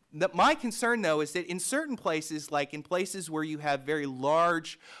 My concern, though, is that in certain places, like in places where you have very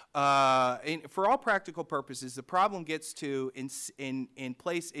large, for all practical purposes, the problem gets to in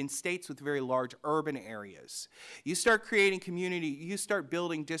states with very large urban areas. You start creating you start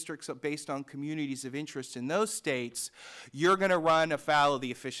building districts based on communities of interest in those states, you're going to run afoul of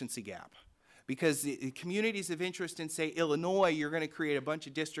the efficiency gap. Because the communities of interest in, say, Illinois, you're going to create a bunch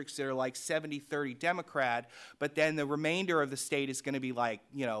of districts that are like 70-30 Democrat, but then the remainder of the state is going to be like,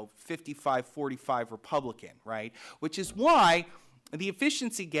 55-45 Republican, right? Which is why the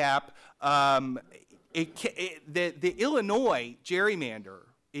efficiency gap, the Illinois gerrymander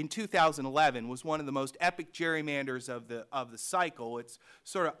in 2011 was one of the most epic gerrymanders of the cycle. It's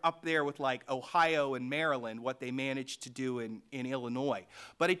sort of up there with like Ohio and Maryland, what they managed to do in Illinois.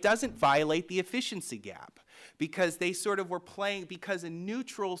 But it doesn't violate the efficiency gap because they sort of were playing, because a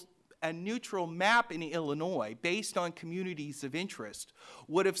neutral map in Illinois based on communities of interest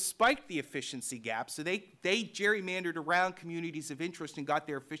would have spiked the efficiency gap. So they gerrymandered around communities of interest and got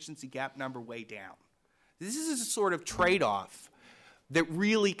their efficiency gap number way down. This is a sort of trade-off that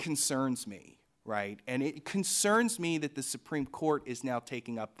really concerns me, right? And it concerns me that the Supreme Court is now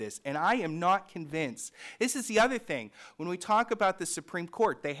taking up this. And I am not convinced. This is the other thing. When we talk about the Supreme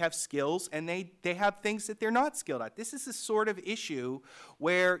Court, they have skills and they have things that they're not skilled at. This is a sort of issue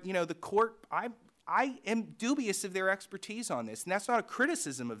where, the court, I am dubious of their expertise on this, and that's not a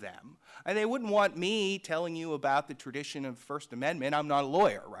criticism of them. And they wouldn't want me telling you about the tradition of First Amendment. I'm not a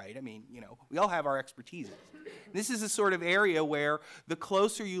lawyer, right? I mean, we all have our expertise. This is a sort of area where the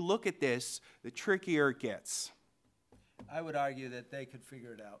closer you look at this, the trickier it gets. I would argue that they could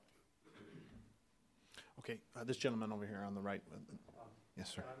figure it out. Okay, this gentleman over here on the right. Yes,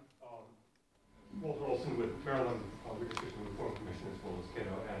 sir. Walter Olson with Maryland Redistricting Reform Commission as well as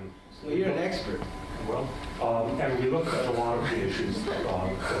Cato. And so you're an expert. Well, and we looked at a lot of the issues that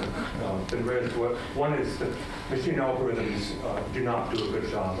have been raised. One is that machine algorithms do not do a good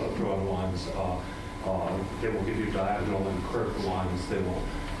job of drawing lines. They will give you diagonal and curved lines. They will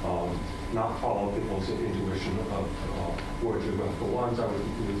not follow people's intuition of where geographical lines are.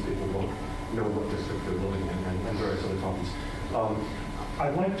 These people won't know what district they're living in and various other problems.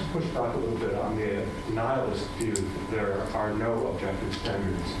 I'd like to push back a little bit on the nihilist view that there are no objective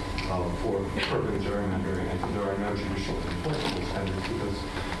standards for urban gerrymandering, and there are no judicial enforceable standards, because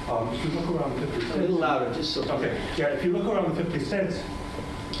if you look around the 50 states... A little louder, just so... Okay, yeah, if you look around the 50 states,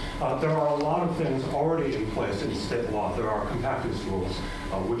 there are a lot of things already in place in state law. There are compactness rules,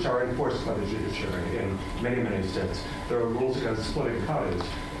 which are enforced by the judiciary in many, many states. There are rules against splitting counties,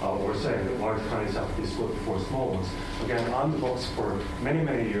 or saying that large counties have to be split before small ones. Again, on the books for many,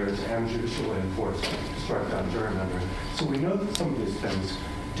 many years and judicially enforced to strike down gerrymandering. So we know that some of these things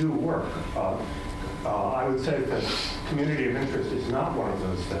do work. I would say that community of interest is not one of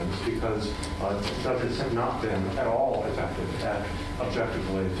those things, because judges have not been at all effective at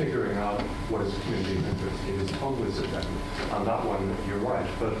objectively figuring out what is a community of interest. It is totally subjective. On that one, you're right.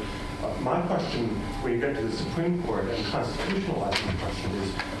 But my question, when you get to the Supreme Court and constitutionalizing the question,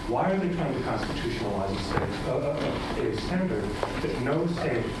 is why are they trying to constitutionalize a standard that no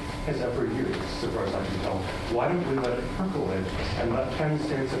state has ever used, so far as I can tell? Why don't we let it percolate and let 10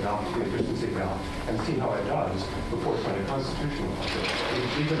 states adopt the efficiency gap and see how it does before trying to constitutionalize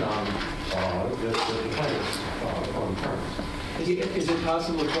it, even on the plaintiff's own terms? Is it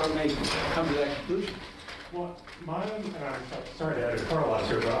possible the court may come to that conclusion? Well, and I'm sorry to editorialize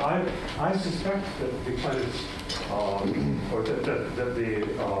here, but I suspect that the plaintiffs, or that the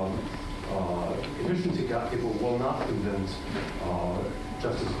efficiency gap people will not convince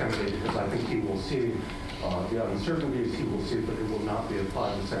Justice Kennedy, because I think he will see the uncertainties, he will see that it will not be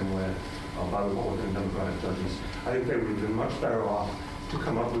applied the same way by Republican and Democratic judges. I think they would have been much better off to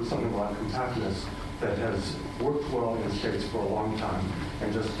come up with something like compactness that has worked well in states for a long time,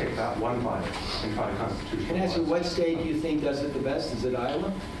 and just take that one bite and try to constitutionalize. Can I ask you, what state do you think does it the best? Is it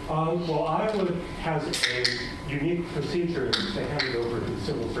Iowa? Well, Iowa has a unique procedure in which they hand it over to the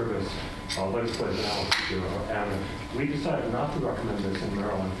Civil Service Legislative Analysis Bureau, and we decided not to recommend this in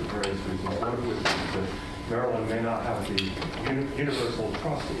Maryland for various reasons. One of which is that Maryland may not have the universal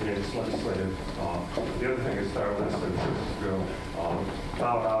trust in its legislative. The other thing is that our Legislative Service Bureau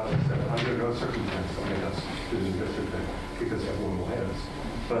bowed out and said, under no circumstances make us do the district thing, because everyone will hate us.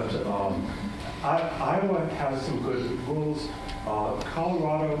 But Iowa has some good rules.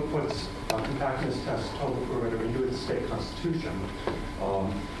 Colorado puts a compactness test total perimeter into its state constitution.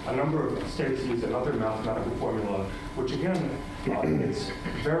 A number of states use another mathematical formula, which again, it's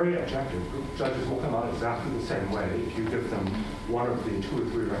very objective. Judges will come out exactly the same way if you give them one of the 2 or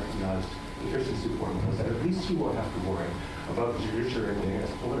 3 recognized efficiency formulas, and at least you won't have to worry about the judiciary being as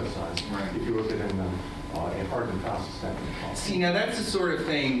politicized if you were giving them a hard and fast standing policy. See, now that's the sort of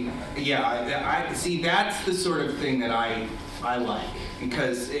thing, yeah, I see, that's the sort of thing that I like,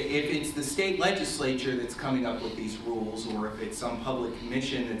 because if it's the state legislature that's coming up with these rules, or if it's some public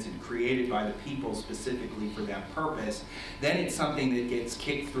commission that's created by the people specifically for that purpose, then it's something that gets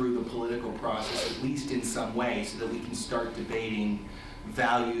kicked through the political process, at least in some way, so that we can start debating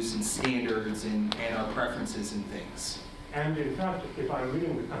values and standards and our preferences and things. And in fact, if I'm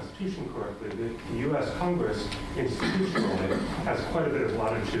reading the Constitution correctly, the U.S. Congress institutionally has quite a bit of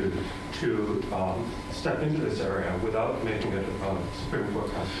latitude to step into this area without making it a Supreme Court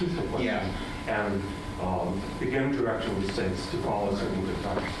constitutional question, and begin directing the states to follow certain good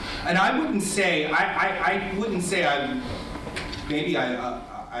practices. And I wouldn't say, I wouldn't say maybe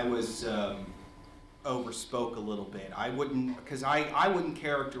I was overspoke a little bit. I wouldn't, because I wouldn't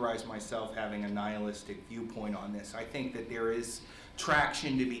characterize myself having a nihilistic viewpoint on this. I think that there is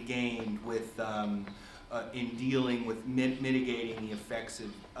traction to be gained with in dealing with mitigating the effects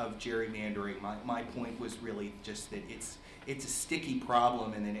of gerrymandering. My point was really just that it's a sticky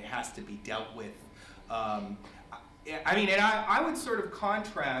problem and that it has to be dealt with. I mean, and I would sort of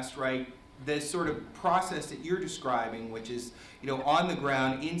contrast, right, the sort of process that you're describing, which is, you know, on the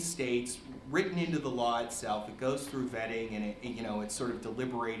ground in states, written into the law itself. It goes through vetting, and it's sort of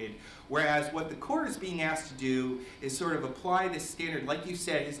deliberated. Whereas what the court is being asked to do is sort of apply this standard, like you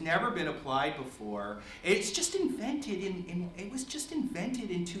said, has never been applied before. It's just invented it was just invented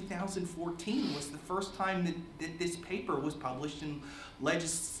in 2014. Was the first time that this paper was published in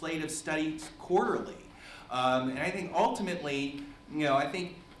Legislative Studies Quarterly. And I think ultimately, you know, I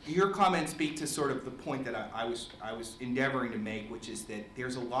think your comments speak to sort of the point that I was endeavoring to make, which is that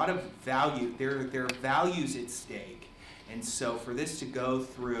there's a lot of value, there are values at stake, and so for this to go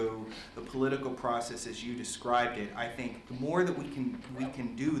through the political process as you described it, I think the more that we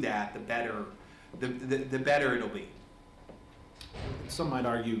can do that, the better it'll be. Some might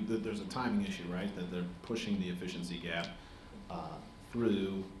argue that there's a timing issue, right? That they're pushing the efficiency gap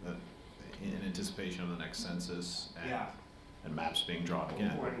through in anticipation of the next census. And maps being drawn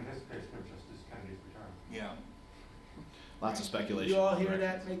again. Or in anticipation of Justice Kennedy's return. Yeah. Lots of speculation. You all hear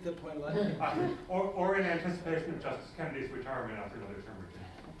that? Make the point. Or in anticipation of Justice Kennedy's retirement after another term or two.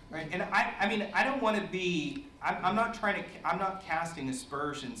 Right, and I mean, I don't want to be. I'm not casting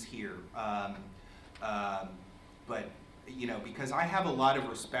aspersions here, but you know, because I have a lot of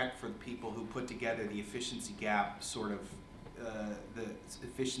respect for the people who put together the efficiency gap sort of. The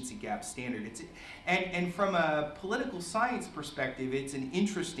efficiency gap standard. And from a political science perspective, it's an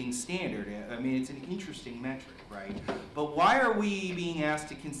interesting standard. I mean, it's an interesting metric, right? But why are we being asked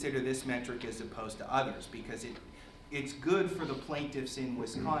to consider this metric as opposed to others? Because it's good for the plaintiffs in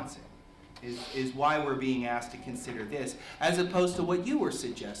Wisconsin, is why we're being asked to consider this, as opposed to what you were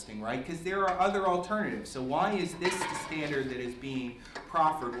suggesting, right? Because there are other alternatives. So why is this the standard that is being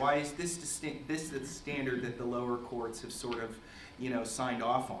proffered? Why is this the standard that the lower courts have sort of, you know, signed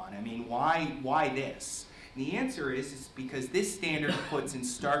off on? I mean, why this? And the answer is because this standard puts in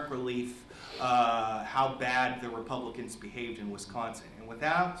stark relief how bad the Republicans behaved in Wisconsin. And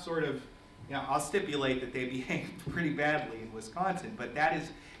without sort of, you know, I'll stipulate that they behaved pretty badly in Wisconsin, but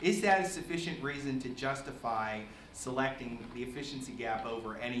is that a sufficient reason to justify selecting the efficiency gap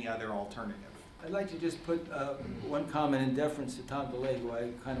over any other alternative? I'd like to just put one comment in deference to Tom DeLay, who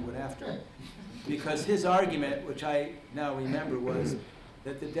I kind of went after. Because his argument, which I now remember, was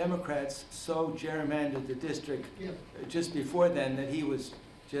that the Democrats so gerrymandered the district just before then that he was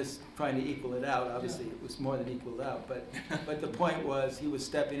just trying to equal it out. Obviously, it was more than equaled out. But the point was he was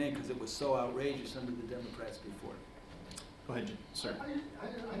stepping in because it was so outrageous under the Democrats before. Go ahead, sir.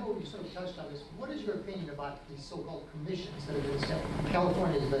 I know you sort of touched on this. What is your opinion about these so-called commissions that have been set?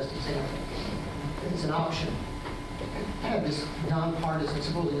 California is the best example. It's an option. Have this nonpartisan,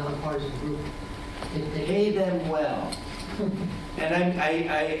 supposedly nonpartisan group. They pay them well. And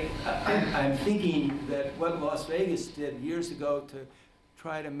I'm thinking that what Las Vegas did years ago to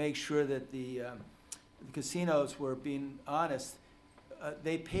try to make sure that the casinos were being honest,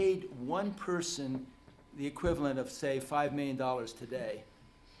 they paid one person the equivalent of, say, $5 million today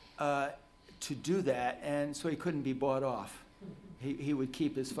to do that, and so he couldn't be bought off. He would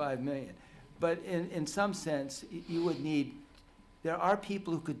keep his $5 million. But in some sense, you would need, there are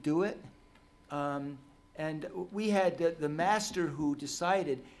people who could do it, and we had the master who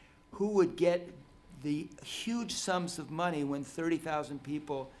decided who would get the huge sums of money when 30,000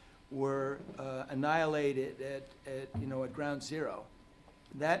 people were annihilated at ground zero.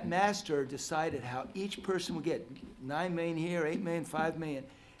 That master decided how each person would get $9 million here, $8 million, $5 million,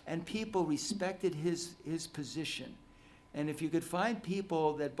 and people respected his position. And if you could find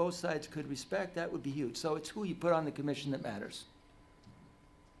people that both sides could respect, that would be huge. So it's who you put on the commission that matters.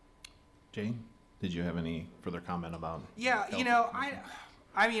 Jane, did you have any further comment about? Yeah, you know,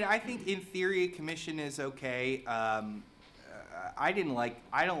 I mean, I think in theory a commission is okay. I don't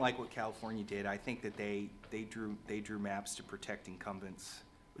like what California did. I think that they drew maps to protect incumbents,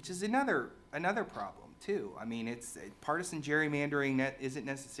 which is another problem too. I mean, it's partisan gerrymandering that isn't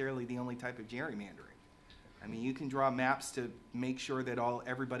necessarily the only type of gerrymandering. I mean, you can draw maps to make sure that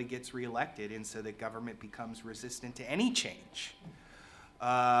everybody gets reelected, and so that government becomes resistant to any change.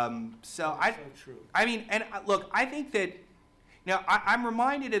 I mean, and look, I think that, I'm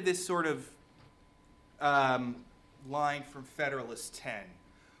reminded of this sort of line from Federalist 10,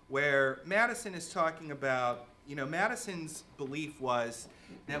 where Madison is talking about, Madison's belief was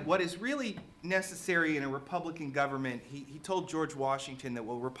that what is really necessary in a Republican government, he told George Washington that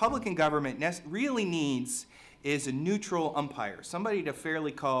what Republican government really needs is a neutral umpire, somebody to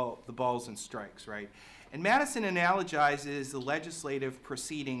fairly call the balls and strikes, right? And Madison analogizes the legislative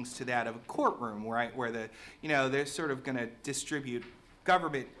proceedings to that of a courtroom, right, where they're sort of going to distribute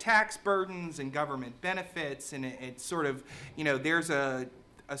government tax burdens and government benefits, and it's sort of, there's a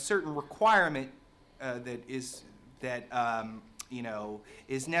certain requirement that is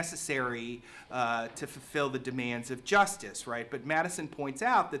necessary to fulfill the demands of justice, right? But Madison points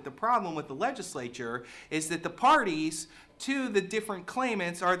out that the problem with the legislature is that the parties to the different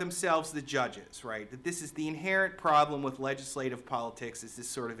claimants are themselves the judges, right? That this is the inherent problem with legislative politics, is this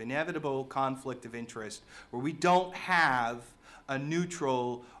sort of inevitable conflict of interest where we don't have a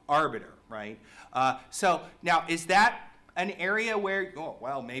neutral arbiter, right? So now, is that an area where, oh,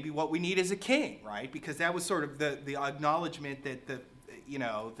 well, maybe what we need is a king, right? Because that was sort of the acknowledgement that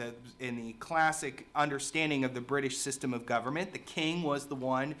in the classic understanding of the British system of government, the king was the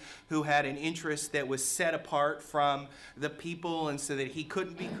one who had an interest that was set apart from the people, and so that he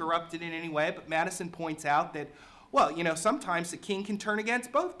couldn't be corrupted in any way. But Madison points out that, well, sometimes the king can turn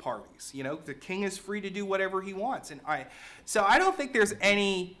against both parties. The king is free to do whatever he wants. So I don't think there's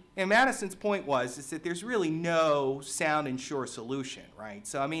any, and Madison's point is that there's really no sound and sure solution, right?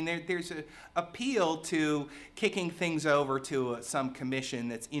 So, I mean, there's an appeal to kicking things over to some commission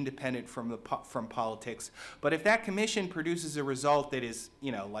that's independent from politics. But if that commission produces a result that is,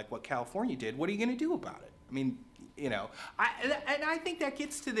 like what California did, what are you going to do about it? I mean, I think that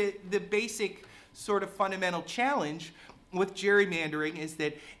gets to the basic sort of fundamental challenge with gerrymandering,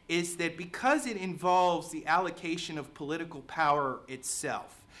 is that because it involves the allocation of political power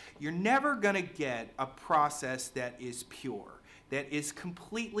itself, you're never going to get a process that is pure, that is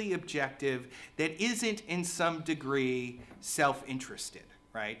completely objective, that isn't in some degree self-interested,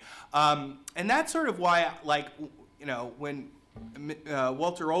 right? And that's sort of why, when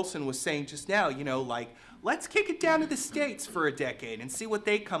Walter Olson was saying just now, let's kick it down to the states for a decade and see what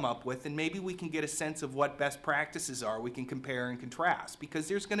they come up with, and maybe we can get a sense of what best practices are we can compare and contrast, because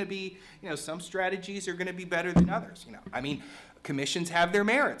there's going to be, some strategies are going to be better than others. I mean, commissions have their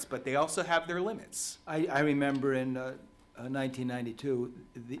merits, but they also have their limits. I remember in 1992,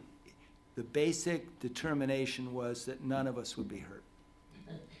 the basic determination was that none of us would be hurt.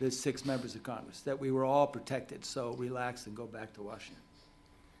 The 6 members of Congress, that we were all protected, so relax and go back to Washington.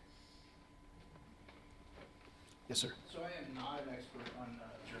 Yes, sir. So I am not an expert on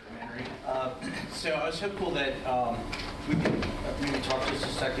gerrymandering. So I was hopeful that we could maybe talk just a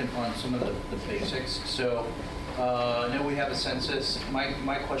second on some of the basics. So I know we have a census.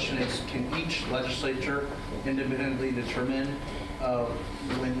 My question is, can each legislature independently determine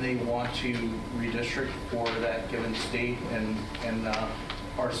when they want to redistrict for that given state, and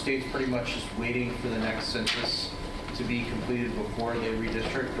are states pretty much just waiting for the next census to be completed before they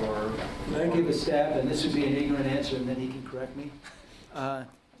redistrict, or? Can I give a stab, and this would be an ignorant answer, and then he can correct me?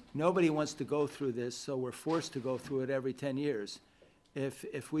 Nobody wants to go through this, so we're forced to go through it every 10 years.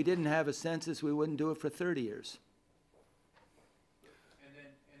 If we didn't have a census, we wouldn't do it for 30 years. And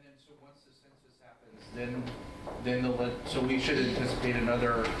then so once the census happens, so we should anticipate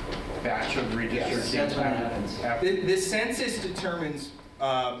another batch of redistricting. Yes, that's what happens. The census determines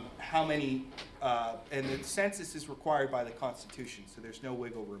how many, and the census is required by the Constitution, so there's no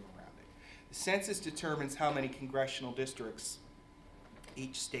wiggle room around it. The census determines how many congressional districts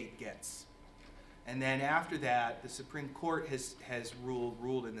each state gets. And then after that, the Supreme Court has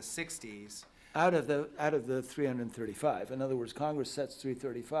ruled in the 60s. Out of the 335. In other words, Congress sets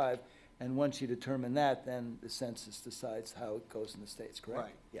 335, and once you determine that, then the census decides how it goes in the states, correct?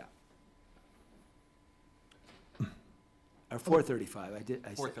 Right. Yeah. Or 435. I did.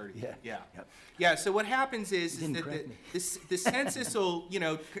 430. Yeah. Yeah. Yep. Yeah. So what happens is You didn't that correct me. the census will,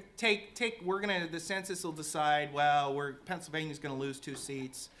 the census will decide, well, Pennsylvania's going to lose 2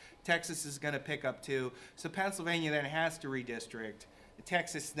 seats. Texas is going to pick up 2. So Pennsylvania then has to redistrict.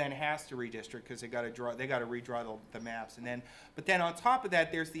 Texas then has to redistrict because they got to redraw the maps, but then on top of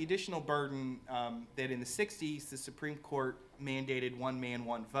that, there's the additional burden that in the '60s the Supreme Court mandated 1 man,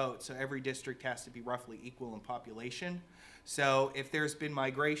 1 vote, so every district has to be roughly equal in population. So if there's been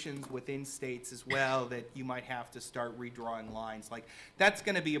migrations within states as well, that you might have to start redrawing lines. Like, that's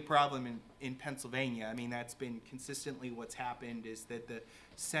going to be a problem in Pennsylvania. I mean, that's been consistently what's happened, is that the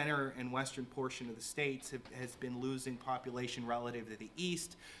center and western portion of the states has been losing population relative to the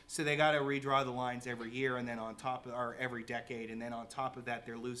east. So they got to redraw the lines every year, and then on top of, or every decade, and then on top of that,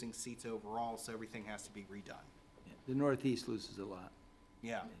 they're losing seats overall, so everything has to be redone. The Northeast loses a lot.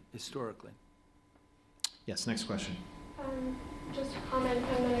 Yeah. Historically. Yes, next question. Just a comment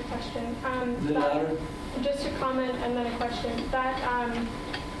and then a question. Louder? Just a comment and then a question. That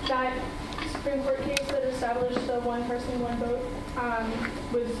Supreme Court case that established the 1 person, 1 vote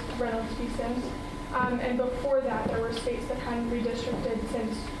was Reynolds v. Sims. And before that, there were states that hadn't redistricted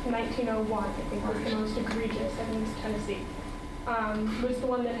since 1901, I think was the most egregious. I think it's Tennessee. Was the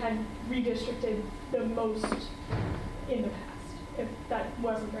one that had redistricted the most in the past. If that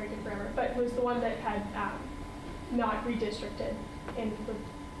wasn't very good grammar, but was the one that had not redistricted in the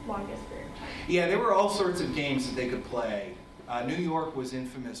longest period of time. Yeah, there were all sorts of games that they could play. New York was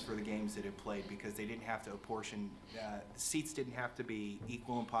infamous for the games that it played because they didn't have to apportion, the seats didn't have to be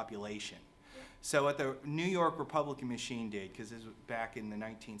equal in population. So what the New York Republican machine did, because this was back in the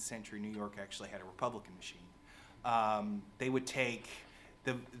 19th century, New York actually had a Republican machine. They would take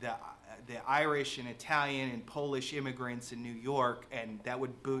the Irish and Italian and Polish immigrants in New York, and that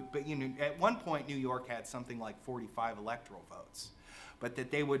would boot. But at one point, New York had something like 45 electoral votes, but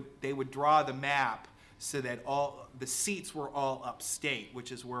that they would draw the map so that all the seats were all upstate,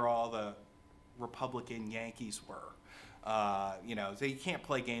 which is where all the Republican Yankees were. So you can't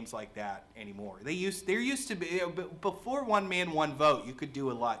play games like that anymore. There used to be, before 1 man, 1 vote, you could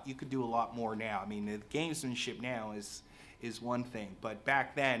do a lot. You could do a lot more now. I mean, the gamesmanship now is one thing, but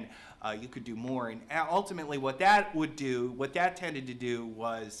back then you could do more. And ultimately, what that tended to do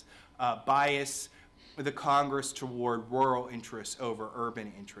was bias the Congress toward rural interests over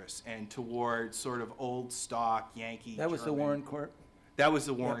urban interests, and toward sort of old stock Yankee. That was German. the Warren Court? That was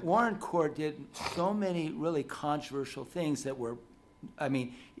the Warren Court. Warren Court did so many really controversial things that were, I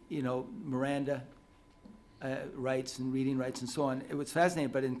mean, Miranda rights and reading rights and so on. It was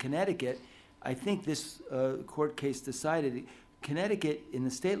fascinating, but in Connecticut, I think this court case decided, Connecticut, in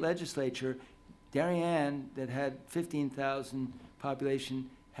the state legislature, Darien, that had 15,000 population,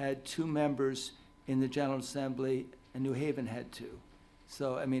 had 2 members in the General Assembly, and New Haven had 2.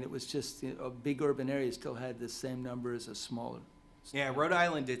 So, I mean, it was just, a big urban area still had the same number as a smaller. Yeah, Rhode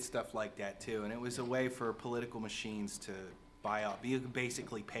Island did stuff like that too, and it was a way for political machines to buy up. You could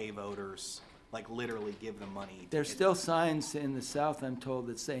basically pay voters, like literally give them money. There's still signs in the South, I'm told,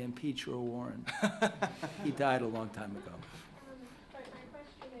 that say impeach Earl Warren. He died a long time ago. But my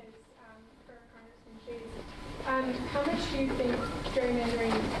question is for Congressman Shays. How much do you think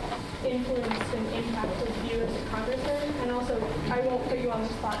gerrymandering influenced and impacted you as a congressman? And also, I won't put you on the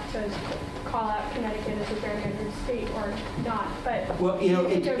spot to call out Connecticut as a gerrymandered state or not, but... Well,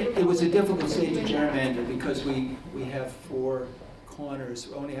 it was a difficult state to gerrymander because we have 4 corners.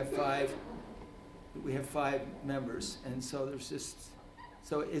 We only have 5. We have 5 members, and so there's just...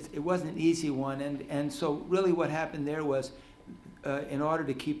 So it wasn't an easy one, and so really what happened there was, in order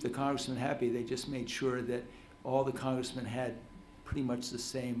to keep the congressman happy, they just made sure that all the congressmen had pretty much the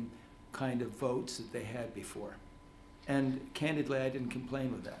same kind of votes that they had before. And candidly, I didn't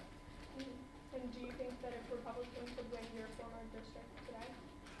complain with that. And do you think that if Republicans would win your former district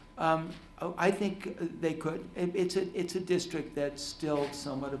today? I think they could. It's a district that's still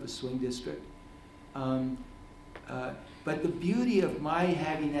somewhat of a swing district. But the beauty of my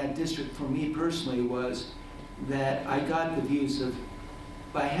having that district for me personally was that I got the views of,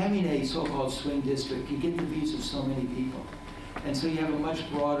 by having a so-called swing district, you get the views of so many people. And so you have a much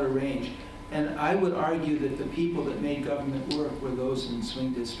broader range. And I would argue that the people that made government work were those in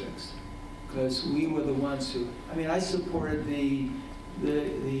swing districts, because we were the ones who, I mean, I supported the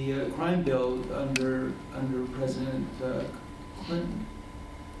crime bill under President Clinton.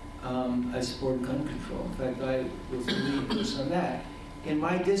 I supported gun control. In fact, I was the lead person on that. In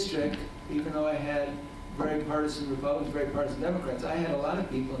my district, even though I had very partisan Republicans, very partisan Democrats, I had a lot of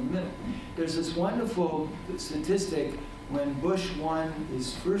people in the middle. There's this wonderful statistic when Bush won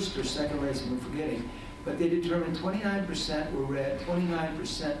his first or second race, I'm forgetting, But they determined 29% were red,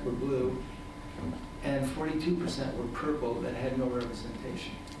 29% were blue, and 42% were purple that had no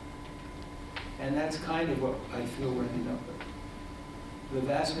representation. And that's kind of what I feel we're ending up with. The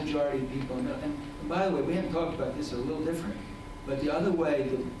vast majority of people know, and by the way, we haven't talked about this, a little different, but the other way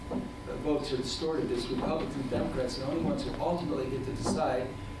the votes are distorted is Republicans and Democrats are the only ones who ultimately get to decide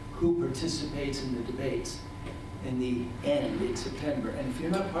who participates in the debates in the end in September. And if you're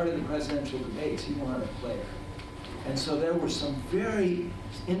not part of the presidential debates, you aren't a player. And so there were some very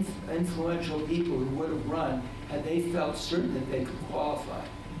influential people who would have run had they felt certain that they could qualify.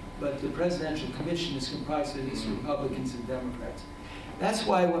 But the Presidential Commission is comprised of these Republicans and Democrats. That's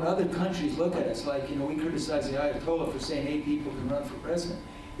why when other countries look at us, like, we criticize the Ayatollah for saying 8 people can run for president.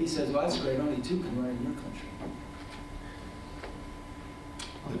 He says, well, that's great, only 2 can run in your country.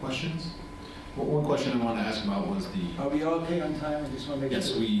 Other questions? Well, one question I wanted to ask about was the... Are we all okay on time? I just want to make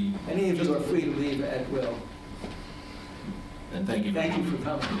sure. Yes, we... Any of you are free to leave at will. And thank you. Thank you for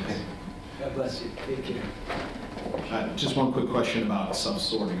coming. Yes. God bless you. Take care. Just one quick question about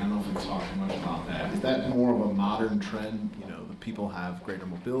self-sorting. I don't know if we've talked much about that. Is that more of a modern trend? The people have greater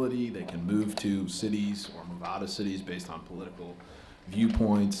mobility. They can move to cities or move out of cities based on political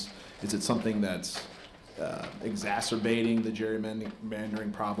viewpoints. Is it something that's exacerbating the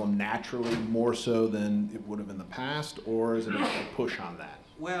gerrymandering problem naturally more so than it would have in the past, or is it a push on that?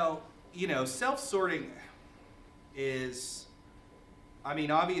 Well, self-sorting is,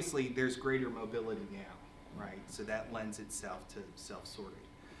 obviously there's greater mobility now, right? So that lends itself to self-sorting.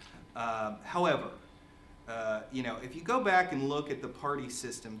 However, if you go back and look at the party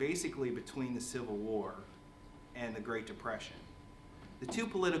system, basically between the Civil War and the Great Depression, the 2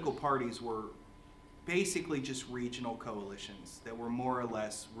 political parties were basically just regional coalitions that were more or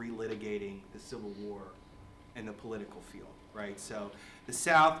less relitigating the Civil War in the political field, right? So the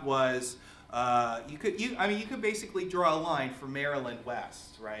South was, you could basically draw a line from Maryland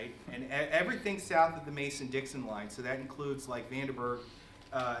west, right? And everything south of the Mason-Dixon line, so that includes like Vandenberg,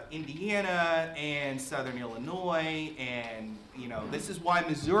 Indiana, and Southern Illinois, and this is why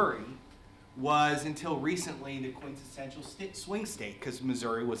Missouri was until recently the quintessential swing state, because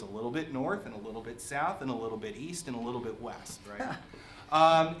Missouri was a little bit north and a little bit south and a little bit east and a little bit west, right?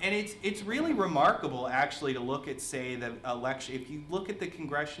 And it's really remarkable actually to look at, say, the election. If you look at the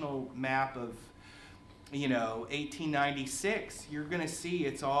congressional map of 1896, you're going to see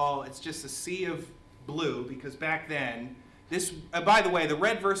it's just a sea of blue, because back then this, by the way, the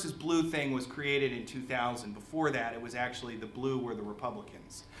red versus blue thing was created in 2000. Before that, it was actually the blue were the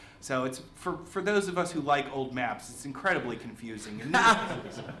Republicans. So it's for those of us who like old maps, it's incredibly confusing,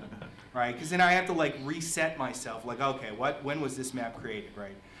 right? Because then I have to reset myself. Okay, when was this map created,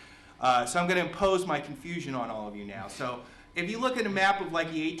 right? So I'm going to impose my confusion on all of you now. So if you look at a map of the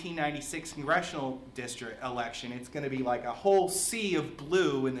 1896 congressional district election, it's going to be a whole sea of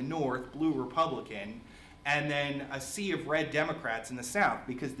blue in the north, blue Republican, and then a sea of red Democrats in the south,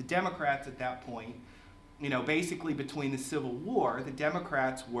 because the Democrats at that point, basically between the Civil War, the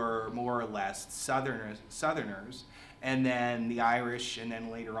Democrats were more or less Southerners, and then the Irish, and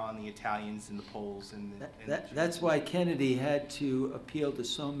then later on the Italians and the Poles. That's why Kennedy had to appeal to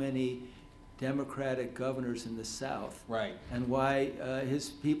so many Democratic governors in the South. Right. And why his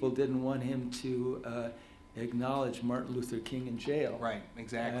people didn't want him to acknowledge Martin Luther King in jail. Right,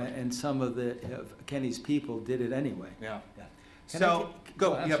 exactly. And some of Kennedy's people did it anyway. Yeah. So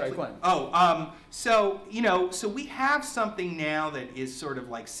go. I'm sorry, go on. Oh, so we have something now that is sort of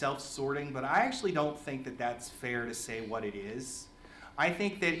like self-sorting, but I actually don't think that that's fair to say what it is. I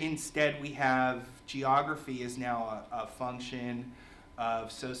think that instead we have geography is now a function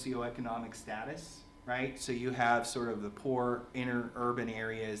of socioeconomic status, right? So you have sort of the poor inner urban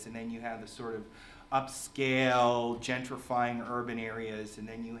areas, and then you have the sort of upscale, gentrifying urban areas, and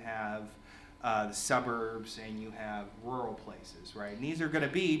then you have the suburbs, and you have rural places, right? And these are going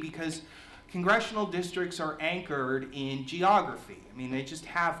to be because congressional districts are anchored in geography. They just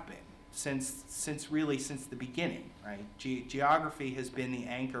have been since the beginning, right? Geography has been the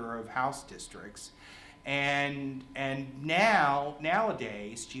anchor of House districts, and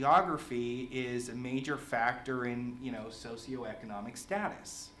nowadays geography is a major factor in socioeconomic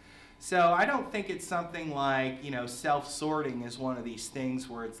status. So I don't think it's something like self-sorting is one of these things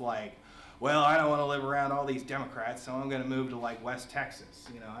where it's like, well, I don't want to live around all these Democrats, so I'm going to move to West Texas.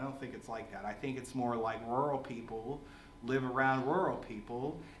 I don't think it's like that. I think it's more like rural people live around rural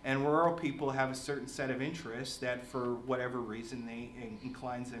people, and rural people have a certain set of interests that for whatever reason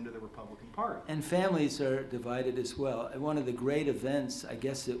inclines them to the Republican Party. And families are divided as well. And one of the great events, I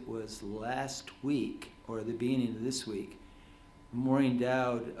guess it was last week or the beginning of this week, Maureen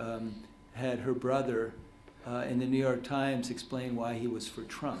Dowd had her brother in the New York Times explain why he was for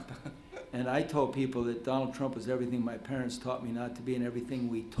Trump. And I told people that Donald Trump was everything my parents taught me not to be and everything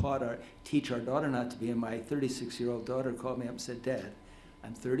we teach our daughter not to be. And my 36-year-old daughter called me up and said, "Dad,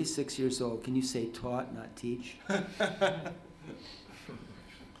 I'm 36 years old. Can you say taught, not teach?"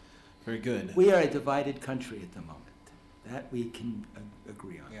 Very good. We are a divided country at the moment. That we can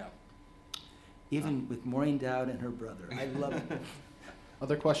agree on. Yeah. Even with Maureen Dowd and her brother. I love it.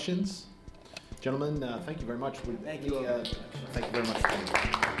 Other questions? Gentlemen, thank you very much. Thank you. Thank you very much.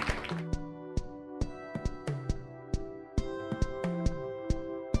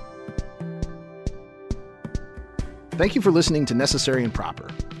 Thank you for listening to Necessary and Proper.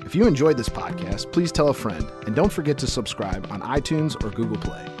 If you enjoyed this podcast, please tell a friend, and don't forget to subscribe on iTunes or Google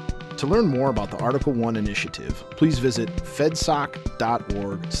Play. To learn more about the Article 1 initiative, please visit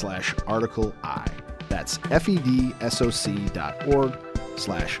fedsoc.org/Article I. That's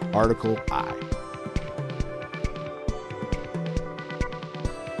fedsoc.org/Article I.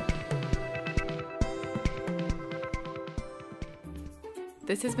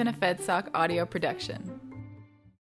 This has been a FedSoc audio production.